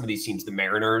teams, but some of these teams, the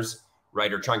Mariners,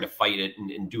 right, are trying to fight it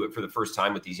and do it for the first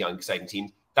time with these young, exciting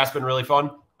teams. That's been really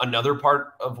fun. Another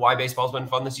part of why baseball's been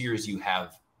fun this year is you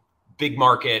have big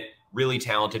market, really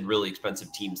talented, really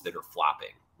expensive teams that are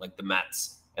flopping, like the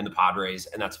Mets and the Padres,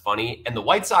 and that's funny. And the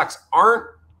White Sox aren't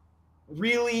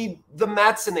really the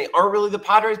Mets and they aren't really the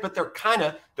Padres, but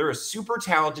they're a super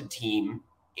talented team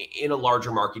in a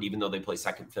larger market, even though they play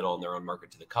second fiddle in their own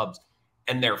market to the Cubs,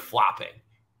 and they're flopping.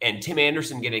 And Tim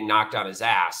Anderson getting knocked on his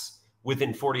ass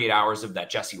within 48 hours of that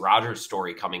Jesse Rogers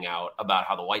story coming out about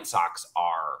how the White Sox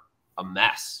are a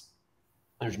mess.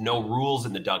 There's no rules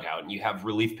in the dugout, and you have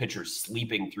relief pitchers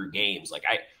sleeping through games. Like,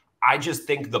 I just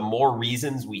think the more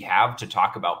reasons we have to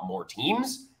talk about more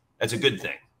teams, that's a good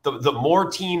thing. The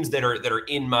more teams that are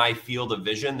in my field of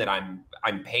vision that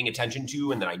I'm paying attention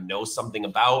to and that I know something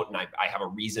about and I have a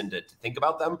reason to think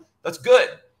about them, that's good.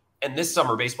 And this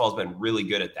summer, baseball has been really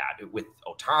good at that with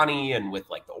Ohtani and with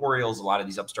like the Orioles, a lot of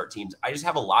these upstart teams. I just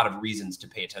have a lot of reasons to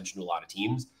pay attention to a lot of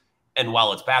teams. And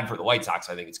while it's bad for the White Sox,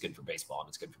 I think it's good for baseball and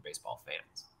it's good for baseball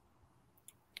fans.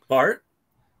 Bart,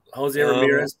 Jose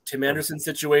Ramirez, Tim Anderson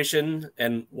situation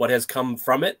and what has come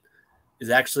from it is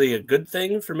actually a good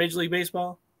thing for Major League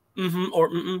Baseball?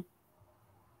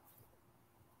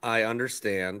 I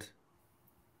understand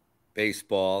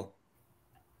baseball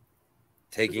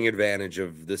taking advantage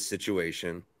of this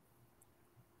situation.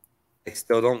 I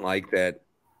still don't like that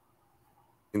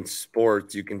in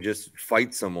sports you can just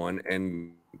fight someone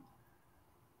and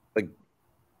like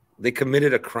they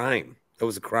committed a crime. That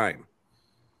was a crime.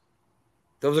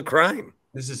 That was a crime.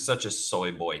 This is such a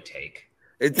soy boy take.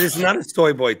 It's not a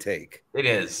soy boy take. It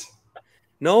is.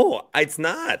 No, it's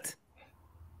not.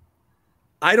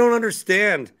 I don't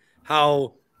understand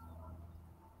how,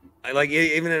 like,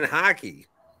 even in hockey,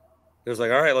 it was like,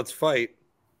 all right, let's fight.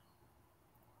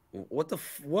 What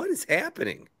is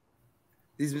happening?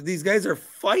 These guys are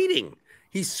fighting.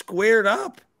 He squared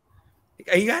up.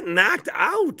 He got knocked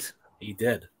out. He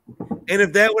did. And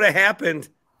if that would have happened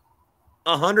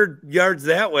 100 yards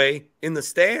that way in the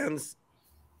stands,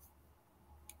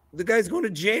 the guy's going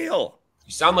to jail.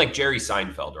 You sound like Jerry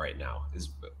Seinfeld right now, is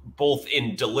both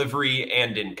in delivery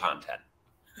and in content.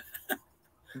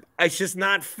 It's just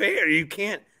not fair. You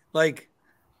can't, like,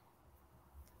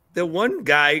 the one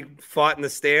guy fought in the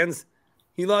stands.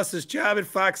 He lost his job at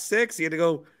Fox 6. He had to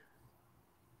go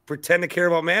pretend to care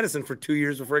about Madison for 2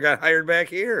 years before he got hired back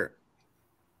here.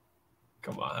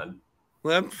 Come on.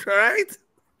 That's right.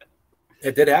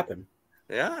 It did happen.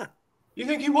 Yeah. You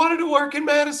think he wanted to work in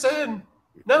Madison?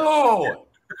 No.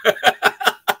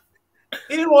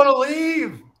 He didn't want to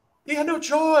leave. He had no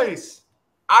choice.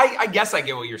 I guess I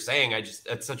get what you're saying.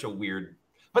 It's such a weird,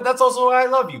 but that's also why I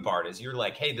love you, Bart, is you're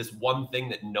like, hey, this one thing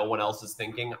that no one else is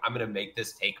thinking, I'm going to make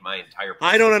this take my entire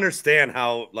person. I don't understand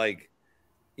how, like,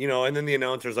 and then the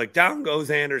announcer's like, down goes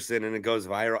Anderson, and it goes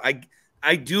viral.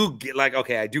 I do get, like,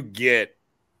 okay, I do get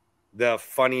the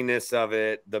funniness of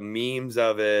it, the memes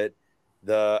of it,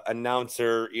 the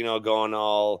announcer, going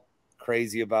all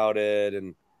crazy about it.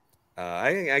 And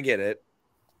I get it.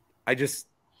 I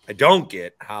I don't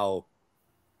get how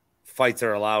fights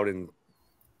are allowed in.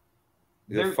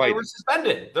 They were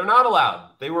suspended. They're not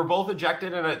allowed. They were both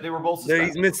ejected and they were both suspended.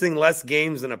 He's missing less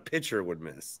games than a pitcher would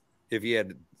miss if he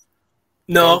had.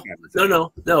 No.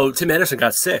 Tim Anderson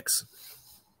got 6.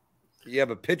 Yeah,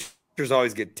 but pitchers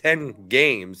always get 10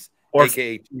 games, or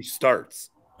aka 2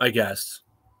 starts. I guess.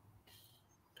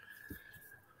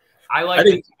 I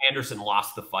think Tim Anderson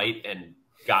lost the fight and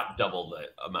got double the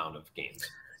amount of games.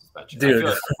 Dude.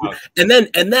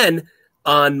 And then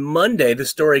on Monday, the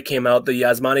story came out, the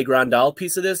Yasmani Grandal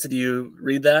piece of this. Did you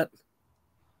read that?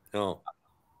 No.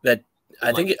 That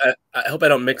I think I hope I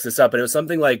don't mix this up, but it was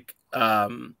something like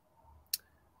someone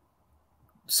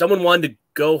wanted to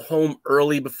go home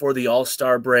early before the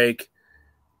All-Star break,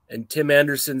 and Tim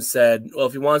Anderson said, well,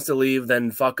 if he wants to leave,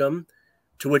 then fuck him.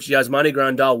 To which Yasmani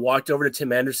Grandal walked over to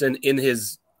Tim Anderson in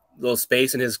his little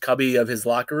space in his cubby of his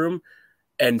locker room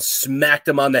and smacked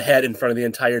him on the head in front of the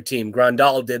entire team.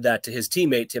 Grandal did that to his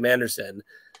teammate, Tim Anderson.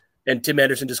 And Tim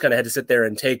Anderson just kind of had to sit there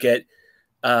and take it.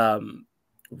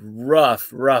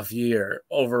 Rough year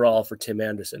overall for Tim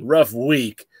Anderson. Rough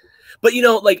week. But,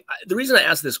 the reason I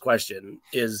ask this question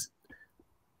is,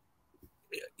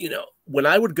 when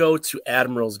I would go to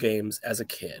Admirals games as a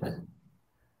kid,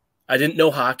 I didn't know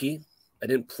hockey. I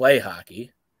didn't play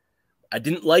hockey. I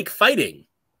didn't like fighting.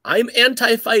 I'm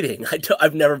anti-fighting.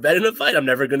 I've never been in a fight. I'm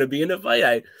never going to be in a fight.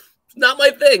 It's not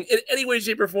my thing in any way,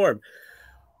 shape, or form.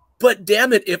 But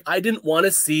damn it, if I didn't want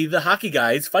to see the hockey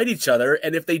guys fight each other,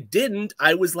 and if they didn't,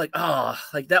 I was like,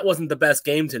 that wasn't the best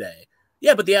game today.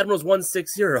 Yeah, but the Admirals won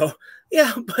 6-0.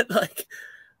 Yeah, but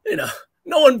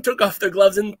no one took off their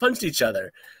gloves and punched each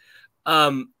other.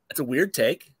 It's a weird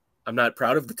take. I'm not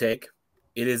proud of the take.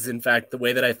 It is, in fact, the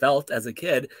way that I felt as a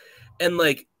kid. And,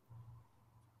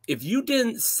 if you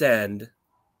didn't send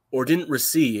or didn't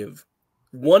receive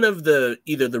one of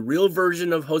either the real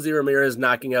version of Jose Ramirez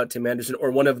knocking out Tim Anderson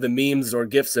or one of the memes or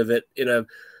GIFs of it in a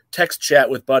text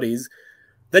chat with buddies,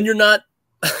 then you're not,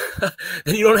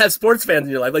 then you don't have sports fans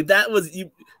in your life. That was,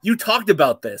 you talked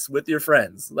about this with your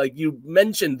friends. You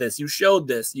mentioned this, you showed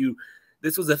this,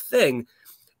 this was a thing.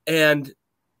 And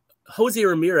Jose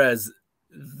Ramirez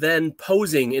then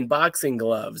posing in boxing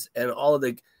gloves and all of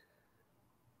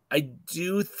I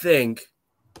do think,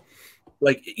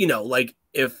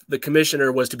 if the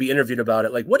commissioner was to be interviewed about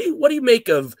it, what do you make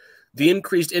of the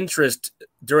increased interest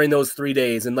during those 3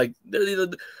 days? And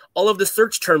all of the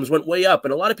search terms went way up,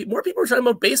 and more people were talking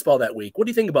about baseball that week. What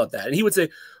do you think about that? And he would say,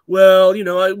 well, we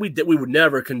would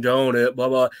never condone it, blah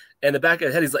blah. And in the back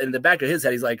of his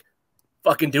head, he's like,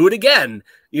 fucking do it again.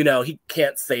 He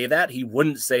can't say that. He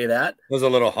wouldn't say that. It was a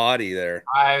little haughty there.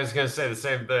 I was going to say the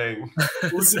same thing.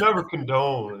 We should never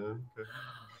condone.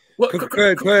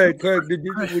 Craig,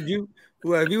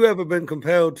 have you ever been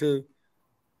compelled to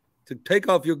take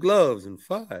off your gloves and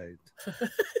fight?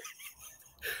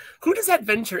 Who does that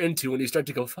venture into when you start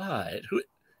to go fight? Who?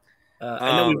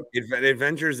 I know it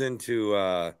ventures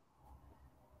into.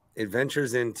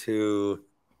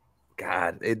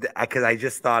 God, because I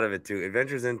just thought of it too. It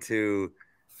ventures into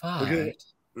fight.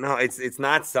 No, it's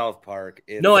not South Park.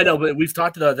 No, I know, but we've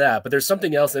talked about that. But there's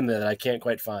something else in there that I can't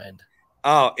quite find.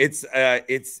 Oh, it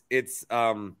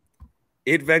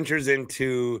ventures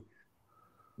into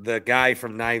the guy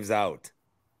from Knives Out.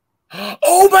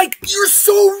 Oh my! You're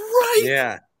so right.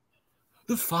 Yeah,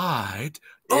 the fight.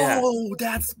 Yeah. Oh,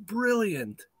 that's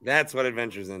brilliant. That's what it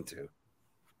ventures into.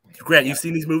 Grant, you've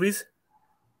seen these movies?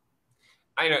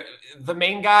 I know the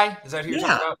main guy. Is that who you're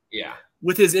talking about? Yeah,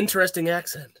 with his interesting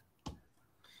accent.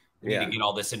 We need to get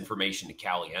all this information to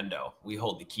Caliendo. We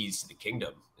hold the keys to the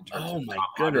kingdom. In terms of my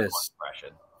goodness!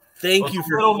 Thank you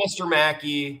for little Mr.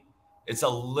 Mackey. It's a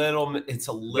little.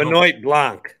 Benoit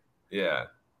Blanc. Yeah,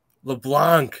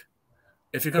 LeBlanc.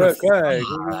 If you're gonna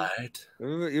fight,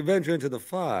 you venture into the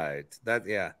fight.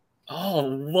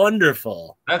 Oh,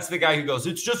 wonderful. That's the guy who goes,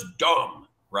 "It's just dumb,"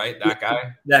 right? That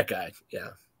guy. That guy.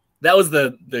 Yeah. That was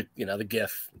the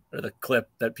GIF or the clip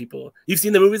that people. You've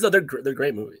seen the movies though; they're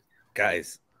great movies.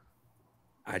 Guys,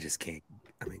 I just can't.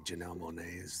 I mean, Janelle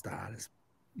Monáe is the hottest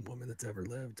woman that's ever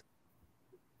lived.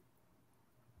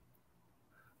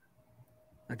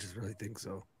 I just really think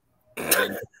so.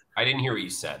 I didn't hear what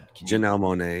you said. Janelle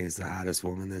Monáe is the hottest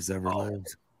woman that's ever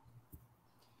lived.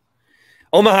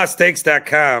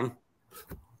 OmahaSteaks.com.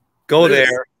 Go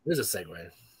there. There's a segue.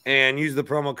 And use the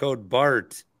promo code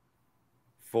BART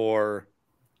for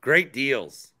great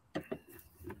deals.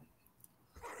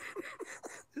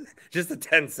 Just a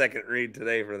 10-second read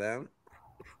today for them.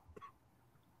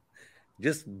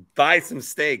 Just buy some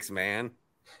steaks, man.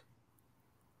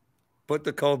 Put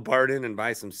the code BART in and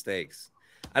buy some steaks.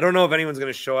 I don't know if anyone's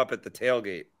going to show up at the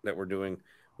tailgate that we're doing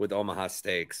with Omaha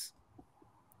steaks.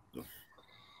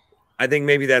 I think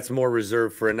maybe that's more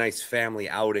reserved for a nice family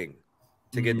outing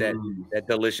to get that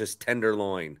delicious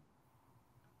tenderloin.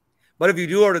 But if you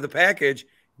do order the package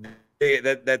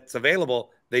that's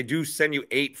available, they do send you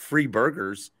 8 free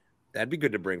burgers. That'd be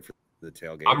good to bring for the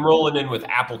tailgate. I'm rolling in with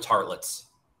apple tartlets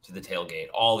to the tailgate.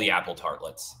 All the apple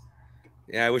tartlets.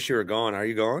 Yeah, I wish you were going. Are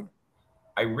you going?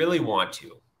 I really want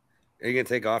to. Are you going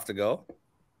to take off to go?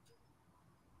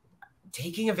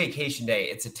 Taking a vacation day,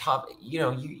 it's a tough,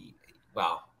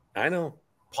 well. I know.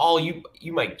 Paul,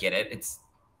 you might get it. It's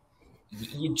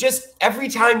you just every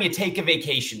time you take a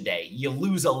vacation day, you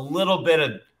lose a little bit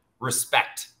of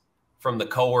respect from the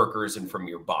coworkers and from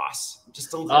your boss.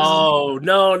 Just a little. Oh,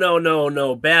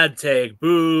 no. Bad take.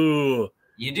 Boo.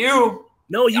 You do.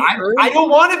 No, I don't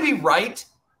want to be right.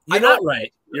 You're not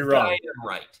right. You're wrong. I am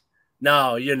right.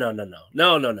 No.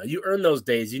 You earn those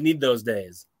days. You need those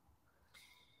days.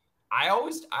 I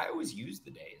always use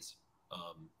the days.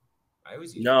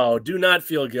 Do not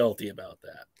feel guilty about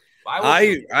that.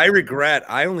 I regret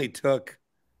I only took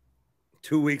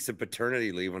 2 weeks of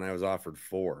paternity leave when I was offered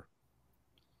 4.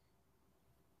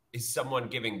 Is someone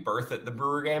giving birth at the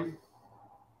Brewer game?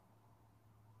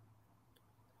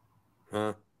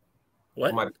 Huh?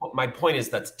 What? My point is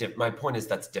that's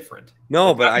different.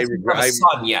 No, but I regret.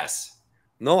 Son, yes.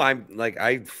 No, I'm like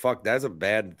that's a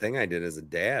bad thing I did as a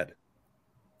dad.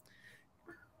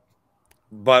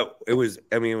 But it was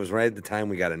right at the time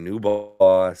we got a new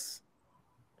boss.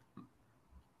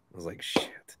 I was like,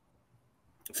 shit.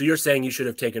 So you're saying you should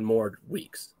have taken more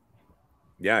weeks?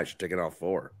 Yeah, I should take it all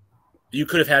 4. You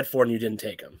could have had 4 and you didn't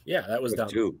take them. Yeah, that was dumb.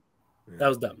 2. Yeah. That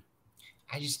was dumb.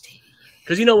 I just take it.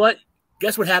 Because you know what?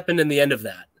 Guess what happened in the end of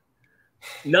that?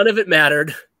 None of it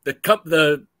mattered.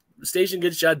 The station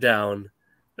gets shut down.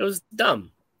 It was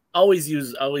dumb. Always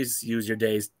use your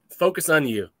days. Focus on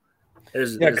you.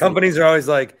 Companies are always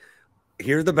like,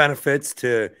 here are the benefits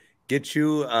to get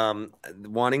you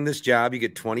wanting this job. You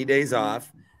get 20 days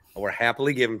off. We're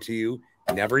happily give them to you.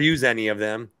 Never use any of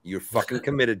them. You're fucking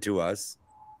committed to us.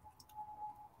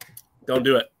 Don't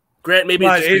do it. Grant, maybe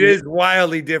but it is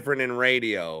wildly different in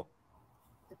radio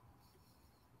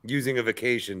using a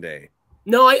vacation day.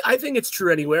 No, I think it's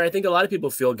true anywhere. I think a lot of people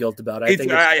feel guilt about it.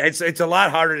 It's a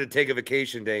lot harder to take a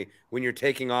vacation day when you're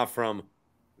taking off from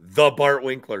the Bart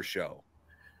Winkler Show.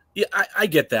 Yeah, I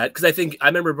get that because I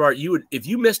remember, Bart, if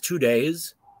you missed 2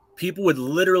 days, people would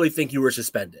literally think you were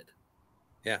suspended.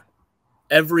 Yeah,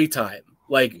 every time.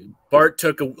 Like Bart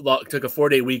took a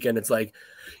 4-day weekend. It's like,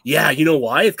 yeah, you know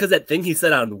why? It's because that thing he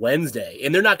said on Wednesday,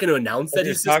 and they're not going to announce that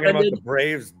he's suspended. Talking about the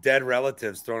Braves' dead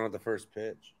relatives throwing out the first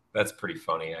pitch. That's pretty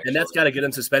funny, actually. And that's got to get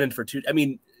him suspended for 2. I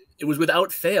mean, it was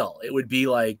without fail. It would be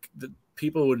like the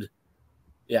people would.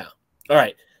 Yeah. All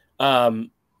right.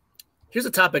 Here's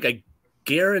a topic I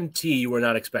guarantee you were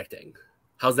not expecting.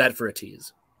 How's that for a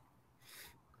tease?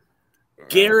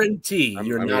 Guarantee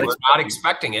you're not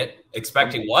expecting it.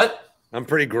 Expecting what? I'm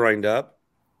pretty groined up.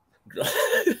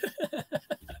 I've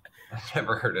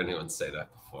never heard anyone say that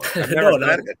before. I've never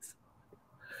said it.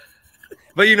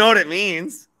 But you know what it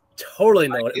means. Totally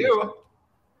know what it means.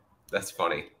 That's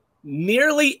funny.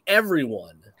 Nearly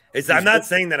everyone. I'm not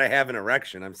saying that I have an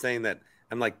erection. I'm saying that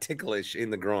I'm like ticklish in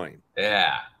the groin.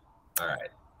 Yeah. All right.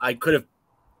 I could have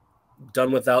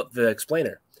done without the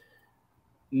explainer.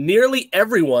 Nearly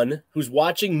everyone who's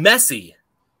watching Messi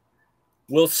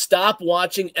will stop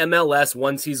watching MLS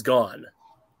once he's gone.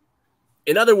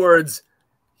 In other words,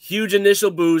 huge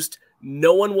initial boost.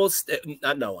 No one will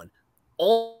not no one.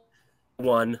 All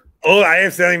one. Oh, I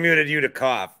accidentally muted you to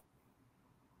cough.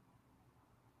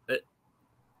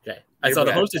 Okay. I saw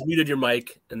the host has muted your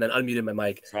mic and then unmuted my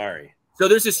mic. Sorry. So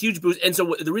there's this huge boost. And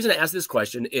so the reason I asked this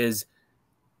question is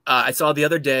I saw the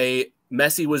other day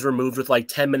Messi was removed with like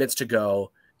 10 minutes to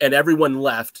go and everyone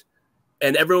left.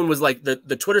 And everyone was like,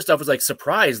 the Twitter stuff was like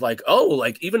surprised, like, oh,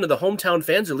 like even the hometown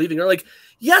fans are leaving. They're like,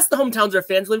 yes, the hometowns are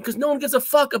fans leaving because no one gives a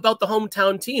fuck about the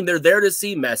hometown team. They're there to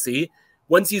see Messi.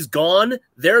 Once he's gone,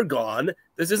 they're gone.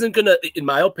 This isn't going to, in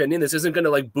my opinion, this isn't going to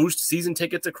like boost season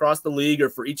tickets across the league or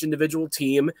for each individual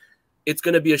team. It's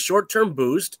going to be a short-term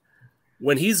boost.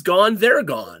 When he's gone, they're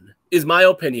gone, is my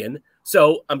opinion.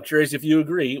 So I'm curious if you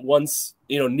agree. Once,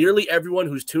 nearly everyone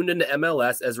who's tuned into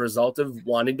MLS as a result of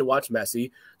wanting to watch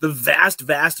Messi, the vast,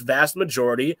 vast, vast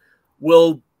majority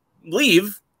will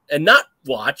leave and not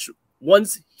watch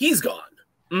once he's gone.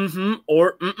 Mm-hmm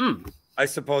or mm-mm. I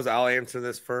suppose I'll answer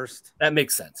this first. That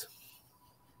makes sense.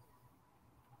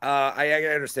 I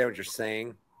understand what you're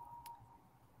saying.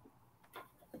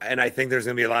 And I think there's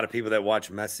going to be a lot of people that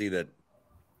watch Messi that,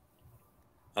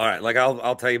 all right, like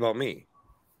I'll tell you about me.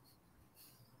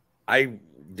 I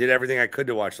did everything I could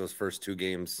to watch those first 2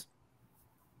 games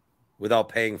without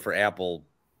paying for Apple,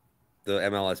 the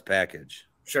MLS package.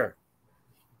 Sure.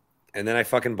 And then I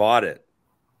fucking bought it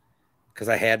because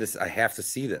I have to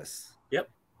see this. Yep.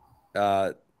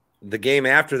 The game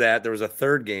after that, there was a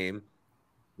third game.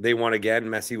 They won again.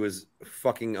 Messi was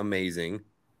fucking amazing.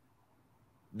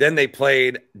 Then they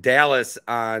played Dallas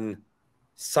on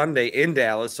Sunday in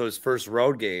Dallas, so his first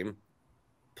road game.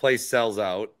 Place sells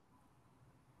out.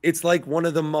 It's like one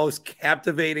of the most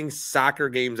captivating soccer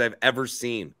games I've ever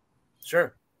seen.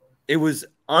 Sure. It was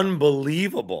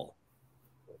unbelievable.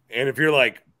 And if you're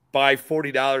like, buy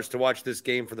 $40 to watch this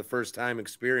game for the first time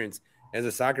experience as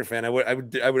a soccer fan, I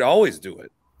would always do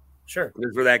it. Sure.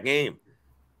 For that game.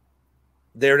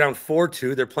 They're down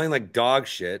 4-2. They're playing like dog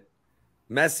shit.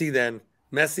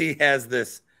 Messi has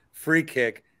this free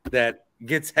kick that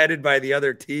gets headed by the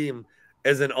other team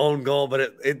as an own goal, but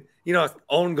it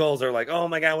own goals are like, oh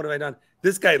my God, what have I done?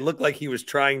 This guy looked like he was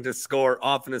trying to score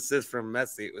off an assist from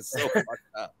Messi. It was so fucked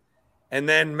up. And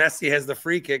then Messi has the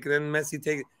free kick, and then Messi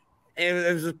takes it.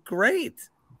 It was great.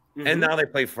 Mm-hmm. And now they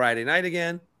play Friday night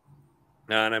again.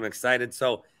 And I'm excited.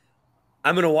 So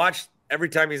I'm going to watch every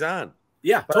time he's on.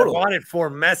 Yeah, but totally. I bought it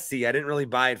for Messi. I didn't really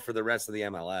buy it for the rest of the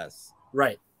MLS.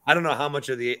 Right. I don't know how much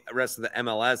of the rest of the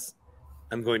MLS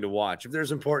I'm going to watch. If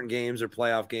there's important games or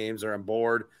playoff games or I'm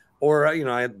bored or,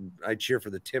 I cheer for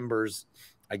the Timbers,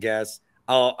 I guess.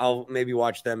 I'll maybe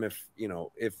watch them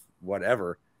if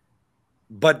whatever.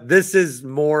 But this is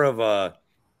more of a,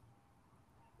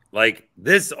 like,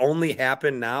 this only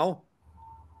happened now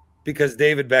because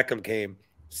David Beckham came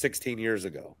 16 years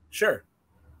ago. Sure.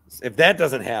 If that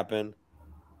doesn't happen,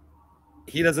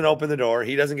 he doesn't open the door.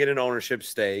 He doesn't get an ownership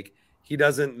stake. He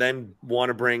doesn't then want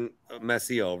to bring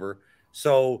Messi over.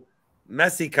 So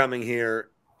Messi coming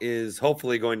here is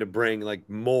hopefully going to bring like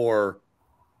more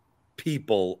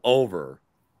people over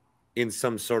in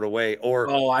some sort of way.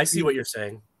 Or I see what you're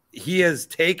saying. He has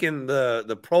taken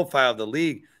the profile of the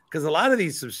league because a lot of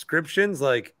these subscriptions,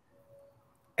 like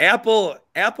Apple,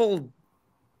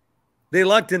 they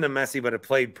lucked into Messi, but it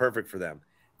played perfect for them.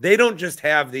 They don't just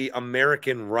have the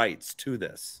American rights to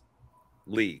this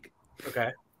league.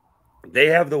 Okay. They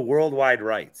have the worldwide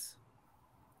rights.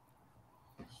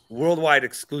 Worldwide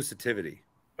exclusivity.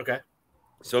 Okay.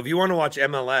 So if you want to watch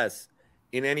MLS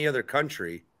in any other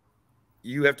country,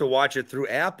 you have to watch it through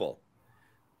Apple.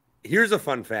 Here's a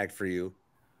fun fact for you.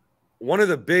 One of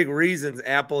the big reasons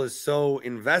Apple is so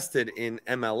invested in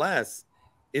MLS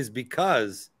is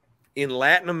because in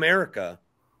Latin America,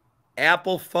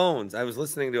 Apple phones, I was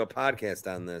listening to a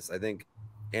podcast on this, I think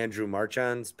Andrew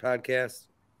Marchand's podcast.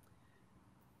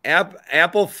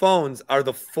 Apple phones are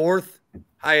the 4th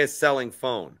highest selling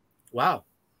phone. Wow.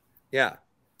 Yeah.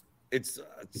 It's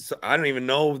I don't even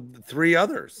know 3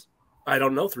 others. I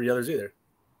don't know 3 others either.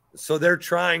 So they're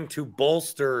trying to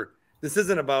bolster. This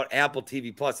isn't about Apple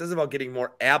TV Plus. This is about getting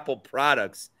more Apple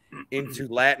products into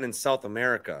Latin and South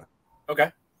America.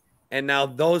 Okay. And now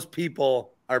those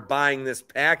people are buying this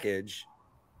package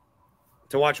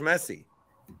to watch Messi.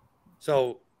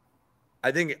 So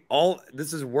I think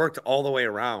this has worked all the way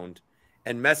around,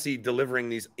 and Messi delivering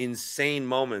these insane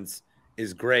moments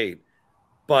is great.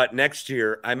 But next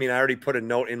year, I already put a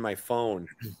note in my phone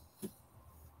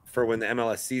for when the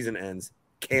MLS season ends,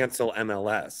 cancel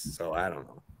MLS. So I don't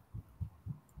know.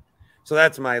 So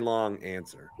that's my long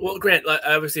answer. Well, Grant,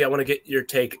 obviously I want to get your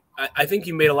take. I think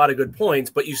you made a lot of good points,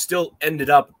 but you still ended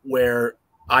up where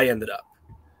I ended up,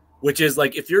 which is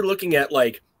like, if you're looking at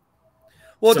like,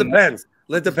 well, it depends.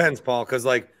 It depends, Paul, because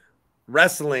like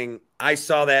wrestling, I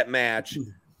saw that match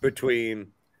between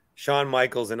Shawn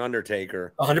Michaels and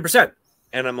Undertaker. 100%.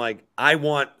 And I'm like, I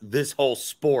want this whole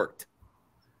sport.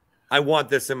 I want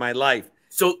this in my life.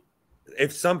 So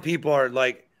if some people are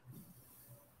like,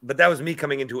 but that was me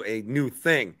coming into a new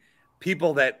thing.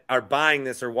 People that are buying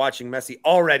this or watching Messi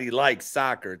already like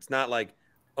soccer. It's not like,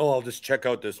 oh, I'll just check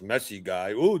out this Messi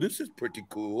guy. Oh, this is pretty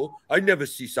cool. I never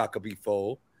see soccer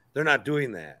before. They're not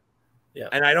doing that. Yeah.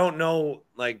 And I don't know,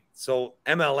 like, so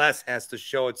MLS has to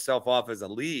show itself off as a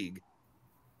league.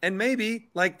 And maybe,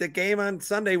 like, the game on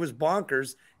Sunday was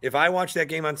bonkers. If I watched that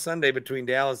game on Sunday between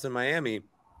Dallas and Miami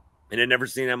and had never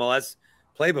seen MLS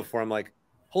play before, I'm like,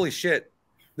 holy shit,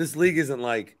 this league isn't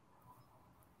like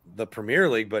the Premier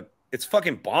League, but it's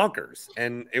fucking bonkers.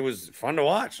 And it was fun to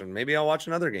watch. And maybe I'll watch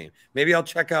another game. Maybe I'll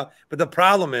check out. But the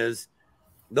problem is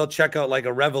they'll check out like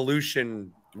a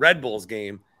Revolution Red Bulls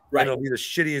game. Right. And it'll be the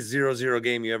shittiest 0-0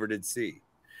 game you ever did see.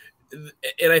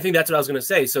 And I think that's what I was going to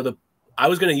say. So I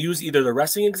was going to use either the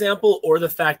wrestling example or the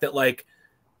fact that, like,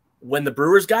 when the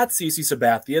Brewers got CC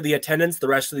Sabathia, the attendance the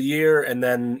rest of the year, and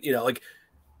then, like,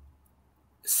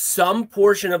 some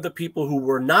portion of the people who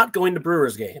were not going to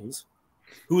Brewers games,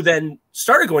 who then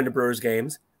started going to Brewers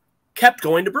games, kept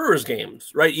going to Brewers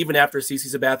games, right? Even after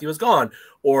CC Sabathia was gone,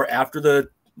 or after the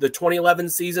 2011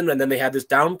 season, and then they had this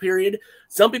down period.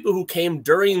 Some people who came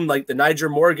during like the Niger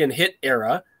Morgan hit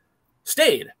era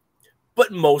stayed,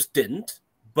 but most didn't.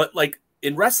 But like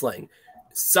in wrestling,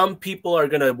 some people are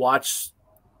going to watch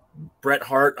Bret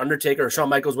Hart, Undertaker, or Shawn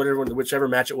Michaels, whichever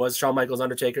match it was, Shawn Michaels,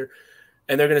 Undertaker,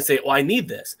 and they're going to say, well, I need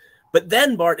this. But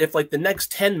then, Bart, if like the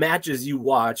next 10 matches you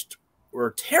watched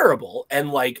were terrible and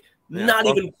like not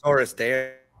even Taurus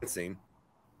dancing.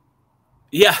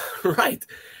 Yeah, right.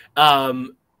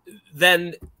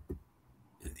 Then,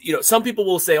 you know, some people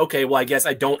will say, okay, well, I guess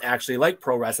I don't actually like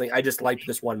pro wrestling. I just liked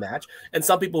this one match. And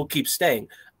some people will keep staying.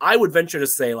 I would venture to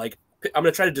say, like, I'm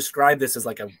going to try to describe this as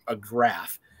like a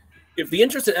graph. If the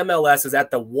interest in MLS is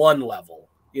at the 1 level,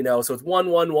 you know, so it's 1,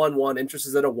 1, 1, 1, interest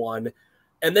is at a 1,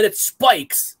 and then it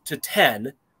spikes to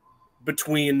 10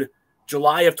 between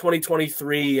July of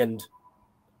 2023 and,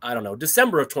 I don't know,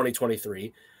 December of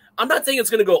 2023. I'm not saying it's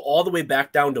going to go all the way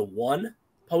back down to 1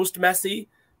 post Messi,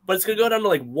 but it's going to go down to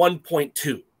like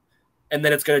 1.2. And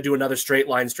then it's going to do another straight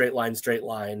line.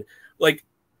 Like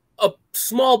a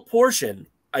small portion,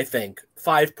 I think,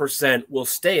 5% will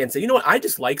stay and say, you know what, I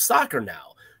just like soccer now.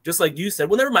 Just like you said,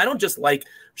 well, never mind, I don't just like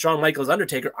Shawn Michaels,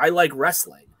 Undertaker, I like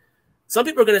wrestling. Some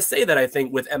people are going to say that, I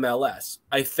think, with MLS.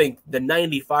 I think the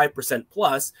 95%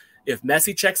 plus, if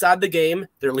Messi checks out of the game,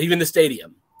 they're leaving the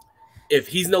stadium. If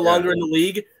he's no longer in the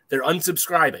league, they're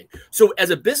unsubscribing. So as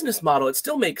a business model, it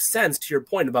still makes sense to your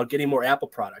point about getting more Apple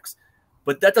products,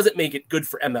 but that doesn't make it good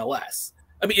for MLS.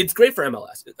 I mean, it's great for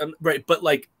MLS, right? But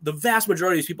like the vast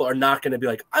majority of these people are not going to be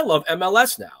like, I love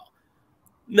MLS now.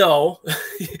 No,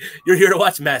 you're here to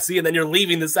watch Messi, and then you're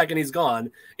leaving the second he's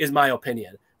gone, is my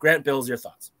opinion. Grant, Bills, your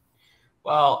thoughts?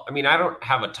 Well, I mean, I don't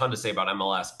have a ton to say about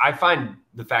MLS. I find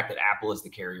the fact that Apple is the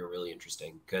carrier really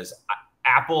interesting because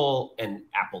Apple and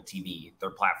Apple TV, their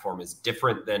platform is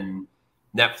different than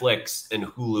Netflix and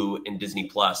Hulu and Disney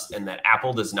Plus, and that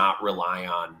Apple does not rely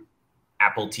on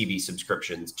Apple TV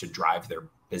subscriptions to drive their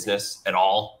business at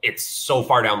all. It's so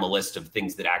far down the list of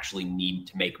things that actually need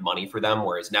to make money for them,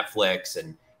 whereas Netflix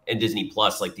and Disney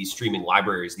Plus, like these streaming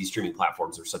libraries, these streaming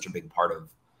platforms are such a big part of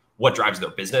what drives their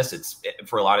business. It's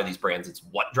for a lot of these brands, it's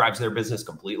what drives their business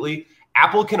completely.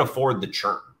 Apple can afford the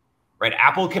churn, right?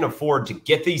 Apple can afford to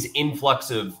get these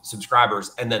influx of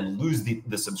subscribers and then lose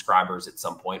the subscribers at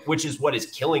some point, which is what is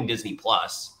killing Disney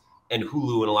Plus and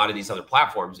Hulu and a lot of these other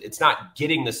platforms. It's not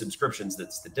getting the subscriptions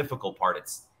that's the difficult part.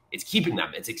 It's keeping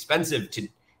them. It's expensive to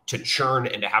churn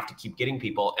and to have to keep getting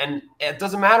people. And it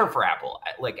doesn't matter for Apple.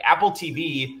 Like Apple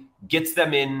TV gets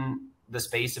them in the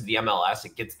space of the MLS.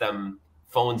 It gets them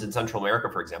phones in Central America,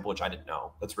 for example, which I didn't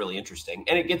know. That's really interesting.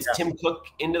 And it gets Tim Cook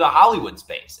into the Hollywood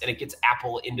space, and it gets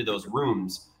Apple into those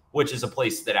rooms, which is a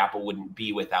place that Apple wouldn't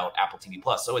be without Apple TV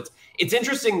Plus. So it's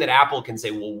interesting that Apple can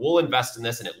say, well, we'll invest in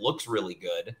this and it looks really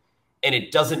good. And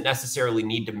it doesn't necessarily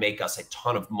need to make us a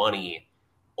ton of money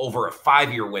over a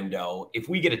 5-year window. If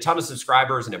we get a ton of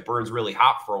subscribers and it burns really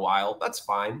hot for a while, that's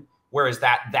fine. Whereas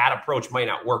that approach might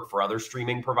not work for other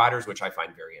streaming providers, which I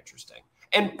find very interesting.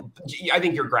 And I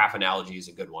think your graph analogy is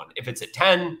a good one. If it's at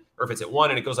 10 or if it's at 1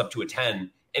 and it goes up to a 10 and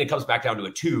it comes back down to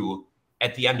a 2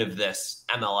 at the end of this,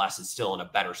 MLS is still in a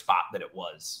better spot than it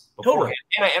was beforehand.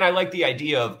 Totally. And I like the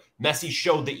idea of Messi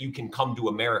showed that you can come to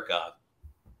America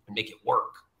and make it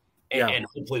work. And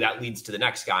hopefully that leads to the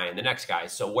next guy and the next guy.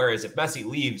 So whereas if Messi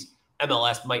leaves,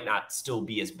 MLS might not still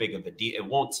be as big of a deal. It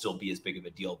won't still be as big of a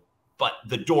deal, but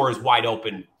the door is wide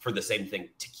open for the same thing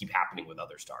to keep happening with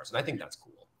other stars. And I think that's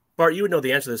cool. Bart, you would know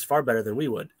the answer to this far better than we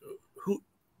would.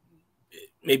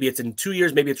 Maybe it's in 2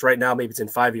 years, maybe it's right now, maybe it's in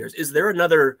 5 years. Is there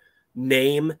another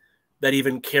name that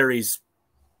even carries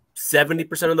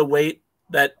 70% of the weight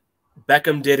that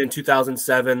Beckham did in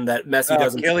 2007 that Messi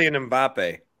doesn't? Kylian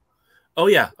Mbappe. Oh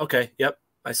yeah. Okay. Yep.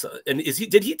 I saw. And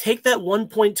did he take that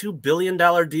 $1.2 billion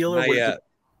deal? Not yet.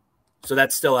 So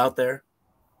that's still out there.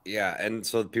 Yeah. And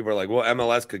so people are like, well,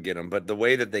 MLS could get him. But the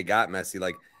way that they got Messi,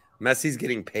 like Messi's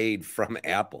getting paid from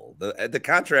Apple. The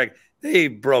contract, they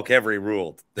broke every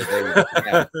rule that they would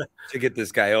have to get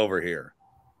this guy over here.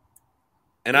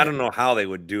 And I don't know how they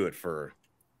would do it for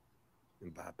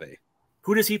Mbappe.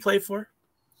 Who does he play for?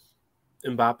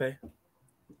 Mbappe?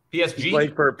 PSG? He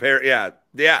played for Paris.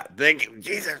 Yeah. Thank you.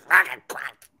 Jesus fucking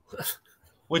Christ.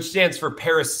 Which stands for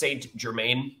Paris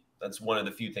Saint-Germain. That's one of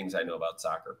the few things I know about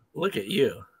soccer. Look at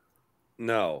you.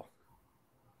 No.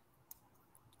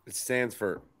 It stands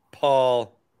for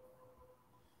Paul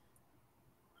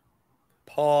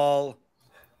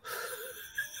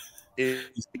is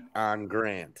on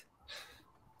Grant.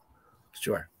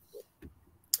 Sure.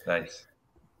 Nice.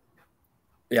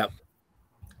 Yeah.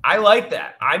 I like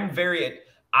that. I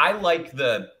like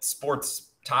the sports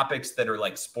topics that are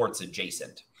like sports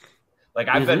adjacent. Like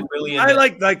I've been really into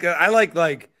I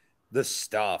like the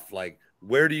stuff. Like,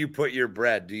 where do you put your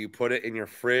bread? Do you put it in your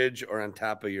fridge or on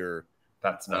top of your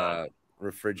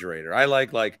refrigerator? I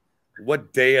like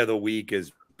what day of the week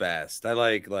is best. I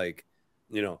like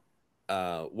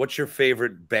what's your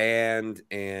favorite band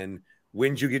and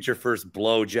when did you get your first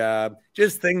blowjob?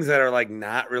 Just things that are like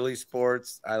not really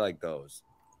sports. I like those.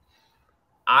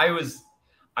 I was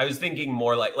thinking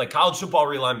more like college football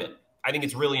realignment. I think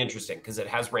it's really interesting because it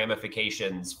has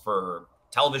ramifications for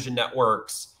television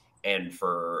networks and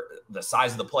for the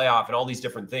size of the playoff and all these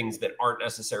different things that aren't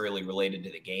necessarily related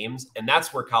to the games. And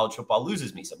that's where college football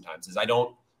loses me sometimes, is I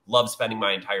don't love spending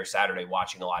my entire Saturday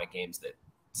watching a lot of games that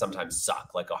sometimes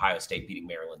suck, like Ohio State beating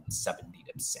Maryland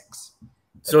 70-6.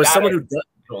 So as someone who does,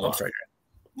 I'm sorry.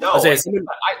 No,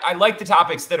 I like the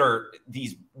topics that are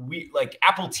these like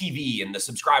Apple TV and the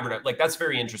subscriber. Like that's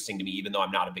very interesting to me, even though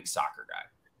I'm not a big soccer guy.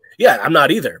 Yeah, I'm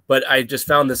not either. But I just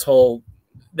found this whole.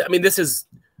 I mean, this has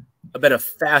been a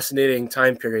fascinating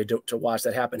time period to watch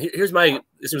that happen. Here's my.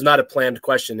 This was not a planned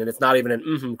question, and it's not even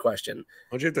an question.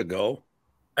 Don't you have to go?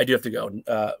 I do have to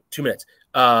go. 2 minutes.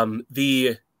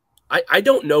 I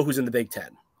don't know who's in the Big Ten.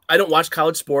 I don't watch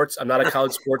college sports. I'm not a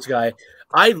college sports guy.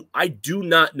 I do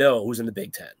not know who's in the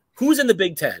Big Ten. Who's in the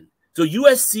Big Ten? So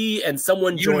USC and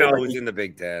someone joined. Who's in the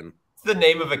Big Ten. It's the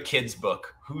name of a kid's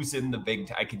book. Who's in the Big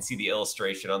Ten? I can see the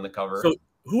illustration on the cover. So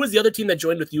who was the other team that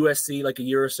joined with USC like a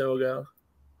year or so ago?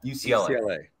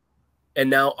 UCLA. And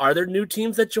now are there new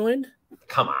teams that joined?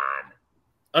 Come on.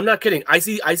 I'm not kidding. I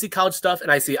see college stuff and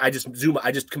I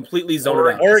just completely zone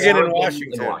it out. Oregon and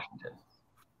Washington.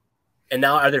 And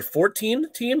now are there 14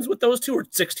 teams with those two or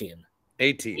 16?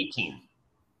 18.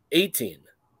 18.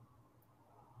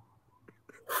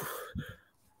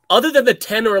 Other than the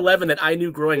 10 or 11 that I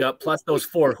knew growing up, plus those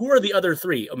 4, who are the other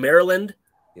 3? Maryland?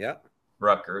 Yeah.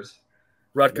 Rutgers.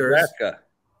 Nebraska.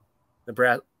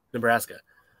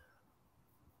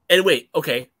 And wait,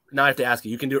 okay. Now I have to ask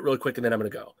you. You can do it really quick and then I'm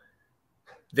going to go.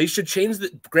 They should change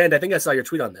the – Grant, I think I saw your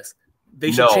tweet on this.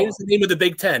 They should change the name of the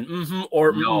Big Ten.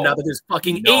 Now that there's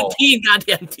fucking 18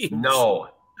 goddamn teams. No,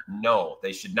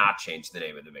 they should not change the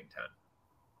name of the Big Ten.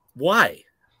 Why?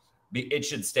 It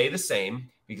should stay the same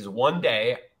because one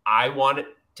day I want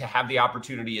to have the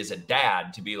opportunity as a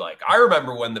dad to be like, I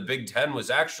remember when the Big Ten was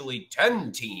actually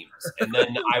 10 teams. And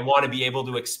then I want to be able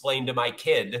to explain to my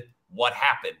kid what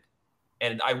happened.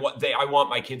 And I want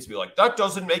my kids to be like, that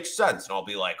doesn't make sense. And I'll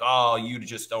be like, oh, you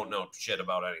just don't know shit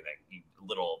about anything. You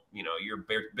little, you're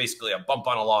basically a bump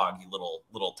on a log, you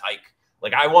little tyke.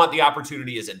 Like I want the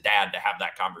opportunity as a dad to have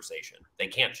that conversation. They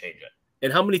can't change it.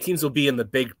 And how many teams will be in the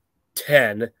Big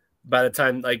Ten by the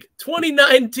time, like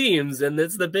 29 teams, and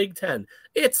it's the Big Ten?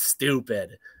 It's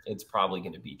stupid. It's probably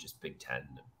going to be just Big Ten,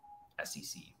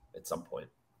 SEC at some point.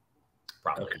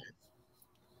 Probably. Okay.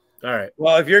 All right.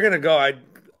 Well, if you're going to go,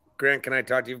 Grant, can I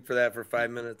talk to you for that for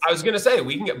 5 minutes? I was going to say,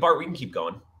 we can keep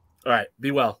going. All right. Be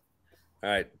well. All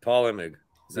right. Paul Imig.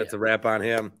 That's a wrap on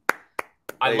him.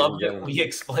 I love that we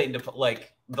explained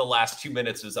like the last 2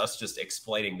 minutes was us just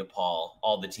explaining to Paul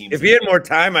all the teams. If he had more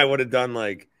time, I would have done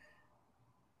like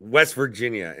West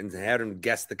Virginia and had him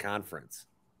guess the conference.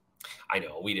 I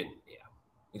know we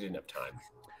didn't have time.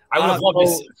 I would have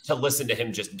loved to listen to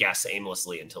him just guess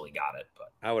aimlessly until he got it,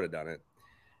 but I would have done it.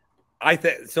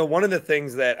 So one of the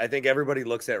things that I think everybody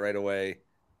looks at right away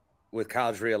with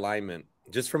college realignment,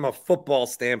 just from a football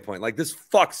standpoint, like this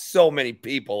fucks so many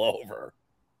people over.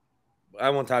 I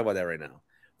won't talk about that right now.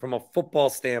 From a football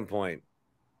standpoint,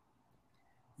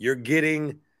 you're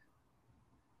getting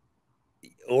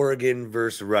Oregon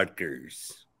versus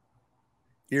Rutgers.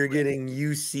 You're getting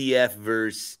UCF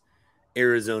versus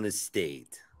Arizona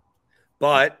State.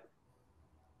 But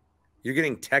you're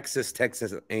getting Texas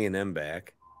A&M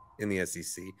back in the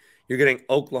SEC. You're getting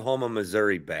Oklahoma,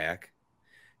 Missouri back.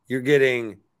 You're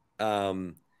getting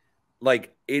with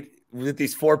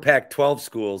these 4 Pac-12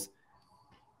 schools,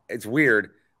 it's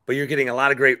weird, but you're getting a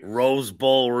lot of great Rose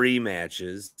Bowl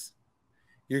rematches.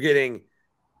 You're getting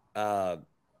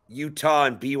Utah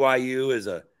and BYU as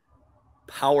a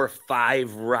Power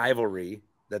 5 rivalry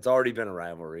that's already been a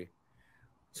rivalry.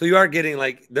 So you are getting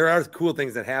there are cool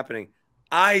things that are happening.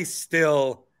 I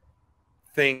still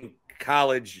think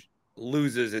college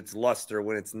loses its luster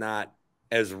when it's not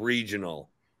as regional.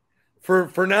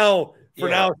 For now,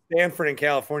 Stanford and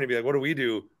California be like, what do we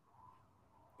do?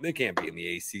 They can't be in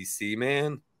the ACC,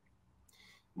 man.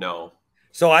 No.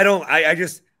 So I don't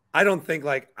think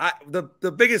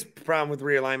the biggest problem with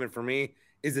realignment for me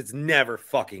is it's never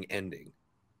fucking ending.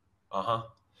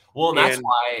 Well, and that's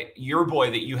why your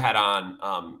boy that you had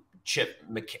on, Chip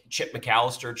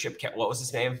McAllister, what was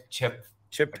his name? Chip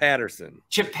Patterson.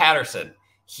 Chip Patterson.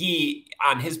 He,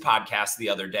 on his podcast the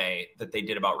other day that they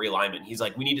did about realignment, he's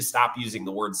like, we need to stop using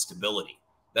the word stability.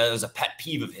 That was a pet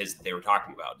peeve of his that they were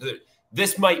talking about.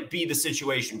 This might be the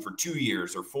situation for 2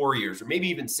 years or 4 years or maybe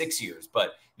even 6 years.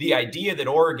 But the idea that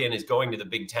Oregon is going to the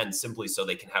Big Ten simply so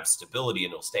they can have stability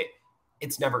and it'll stay,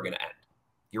 it's never going to end.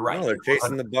 You're right. No, they're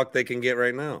chasing the buck they can get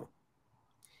right now.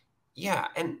 Yeah.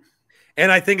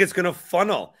 And I think it's going to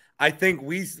funnel. I think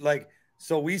we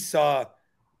saw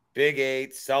Big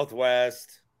 8,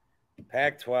 Southwest,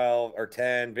 Pac-12 or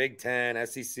 10, Big 10,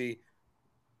 SEC.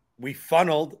 We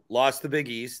funneled, lost the Big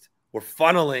East. We're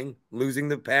funneling, losing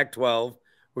the Pac-12.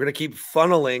 We're going to keep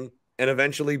funneling and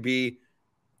eventually be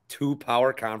 2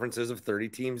 power conferences of 30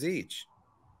 teams each.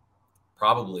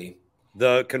 Probably.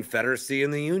 The Confederacy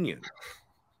and the Union.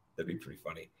 That'd be pretty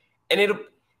funny. And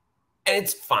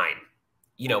it's fine.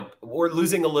 You know, we're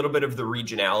losing a little bit of the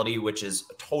regionality, which is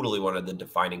totally one of the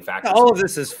defining factors. All of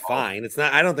this is fine. It's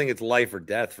not, I don't think it's life or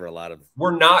death for a lot of.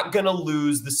 We're not going to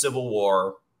lose the Civil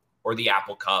War or the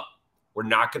Apple Cup. We're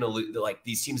not going to lose. Like,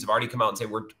 these teams have already come out and say,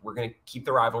 we're going to keep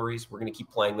the rivalries. We're going to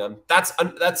keep playing them. That's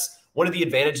one of the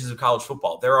advantages of college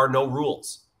football. There are no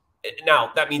rules.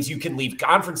 Now, that means you can leave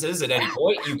conferences at any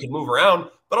point. You can move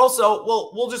around, but also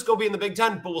we'll just go be in the Big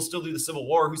Ten, but we'll still do the Civil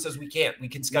War. Who says we can't? We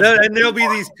can schedule. And there'll be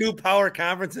these 2 power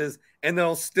conferences, and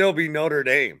there'll still be Notre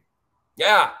Dame.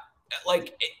 Yeah,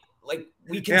 like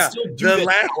we can still do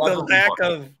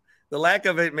the lack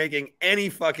of it making any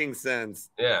fucking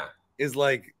sense. Yeah, is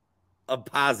like a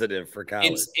positive for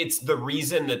college. It's the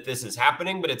reason that this is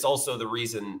happening, but it's also the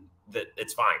reason that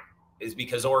it's fine. Is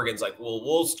because Oregon's like, well,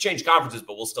 we'll change conferences,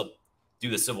 but we'll still do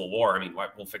the Civil War. I mean,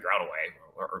 we'll figure out a way,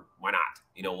 or why not?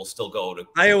 You know, we'll still go to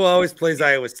Iowa always plays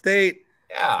Iowa State.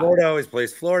 Yeah. Florida always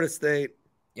plays Florida State.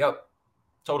 Yep,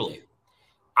 totally.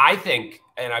 I think,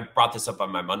 and I brought this up on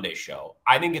my Monday show,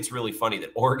 I think it's really funny that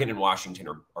Oregon and Washington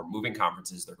are moving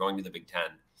conferences. They're going to the Big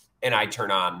Ten. And I turn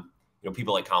on,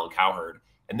 people like Colin Cowherd,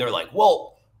 and they're like,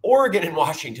 well, Oregon and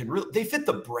Washington, really, they fit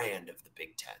the brand of the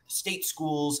Big Ten. State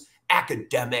schools,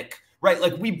 academic, right?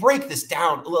 Like, we break this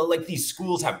down. Like, these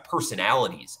schools have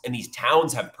personalities and these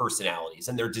towns have personalities,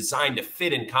 and they're designed to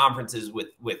fit in conferences with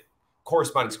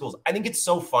corresponding schools. I think it's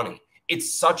so funny.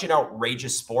 It's such an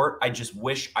outrageous sport. I just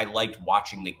wish I liked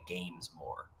watching the games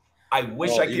more. I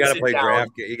wish I could sit down.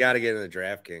 You got to get into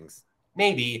DraftKings.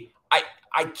 Maybe.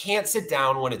 I can't sit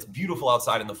down when it's beautiful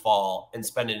outside in the fall and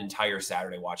spend an entire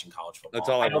Saturday watching college football. That's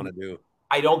all I want to do.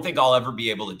 I don't think I'll ever be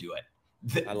able to do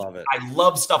it. I love it. I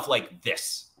love stuff like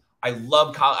this. I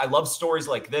love stories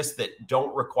like this that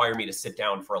don't require me to sit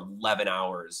down for 11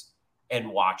 hours and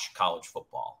watch college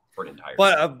football for an entire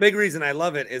But season. A big reason I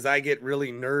love it is I get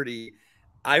really nerdy.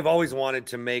 I've always wanted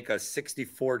to make a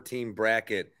 64-team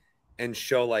bracket and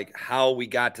show like how we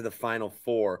got to the Final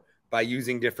Four by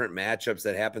using different matchups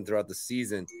that happen throughout the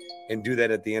season, and do that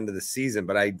at the end of the season.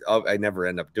 But I never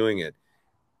end up doing it.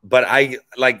 But I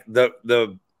like the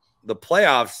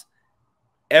playoffs.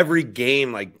 Every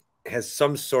game like has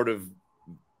some sort of,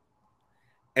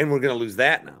 and we're going to lose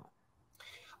that now.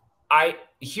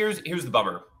 Here's the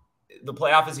bummer. The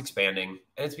playoff is expanding,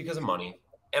 and it's because of money.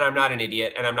 And I'm not an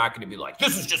idiot, and I'm not going to be like,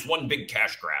 this is just one big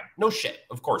cash grab. No shit.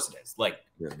 Of course it is. Like,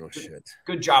 yeah, no shit.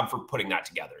 Good job for putting that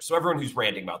together. So everyone who's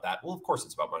ranting about that, well, of course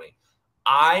it's about money.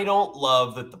 I don't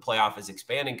love that the playoff is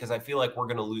expanding because I feel like we're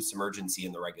going to lose some urgency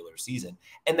in the regular season.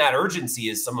 And that urgency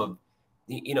is some of,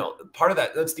 part of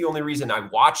that. That's the only reason I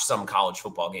watch some college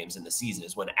football games in the season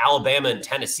is when Alabama and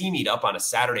Tennessee meet up on a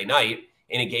Saturday night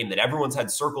in a game that everyone's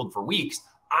had circled for weeks.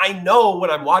 I know when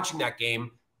I'm watching that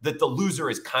game that the loser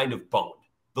is kind of boned.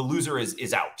 The loser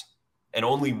is out, and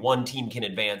only one team can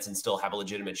advance and still have a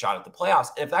legitimate shot at the playoffs.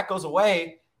 And if that goes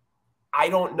away, I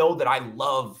don't know that I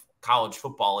love college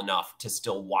football enough to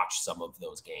still watch some of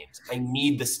those games. I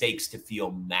need the stakes to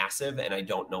feel massive, and I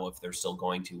don't know if they're still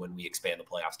going to when we expand the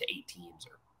playoffs to 8 teams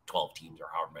or 12 teams or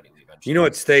however many we eventually. You know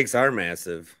what stakes are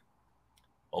massive?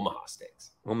 Omaha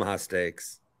stakes. Omaha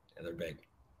stakes. Yeah, they're big.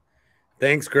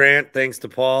 Thanks, Grant. Thanks to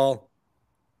Paul.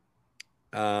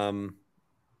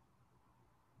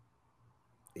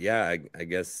 Yeah, I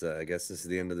guess this is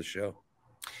the end of the show.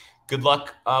 Good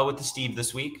luck with the Steve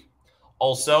this week.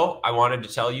 Also, I wanted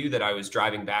to tell you that I was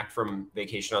driving back from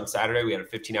vacation on Saturday. We had a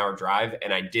 15-hour drive,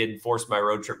 and I did force my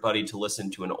road trip buddy to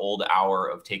listen to an old hour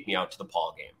of Take Me Out to the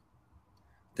Paul game.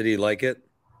 Did he like it?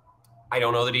 I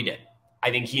don't know that he did.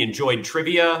 I think he enjoyed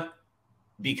trivia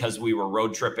because we were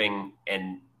road tripping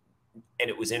and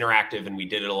it was interactive and we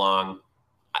did it along.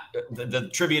 the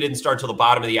trivia didn't start till the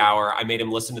bottom of the hour. I made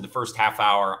him listen to the first half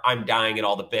hour. I'm dying at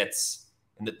all the bits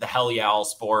and the hell yeah, all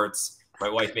sports. My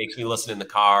wife makes me listen in the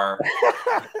car.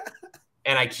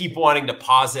 And I keep wanting to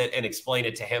pause it and explain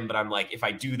it to him. But I'm like, if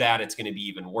I do that, it's going to be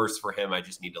even worse for him. I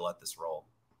just need to let this roll.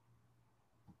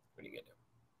 What are you going to do?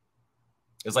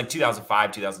 It was like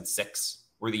 2005, 2006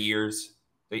 were the years.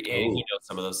 And he knows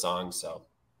some of those songs. So,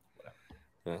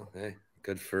 well, hey,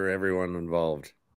 good for everyone involved.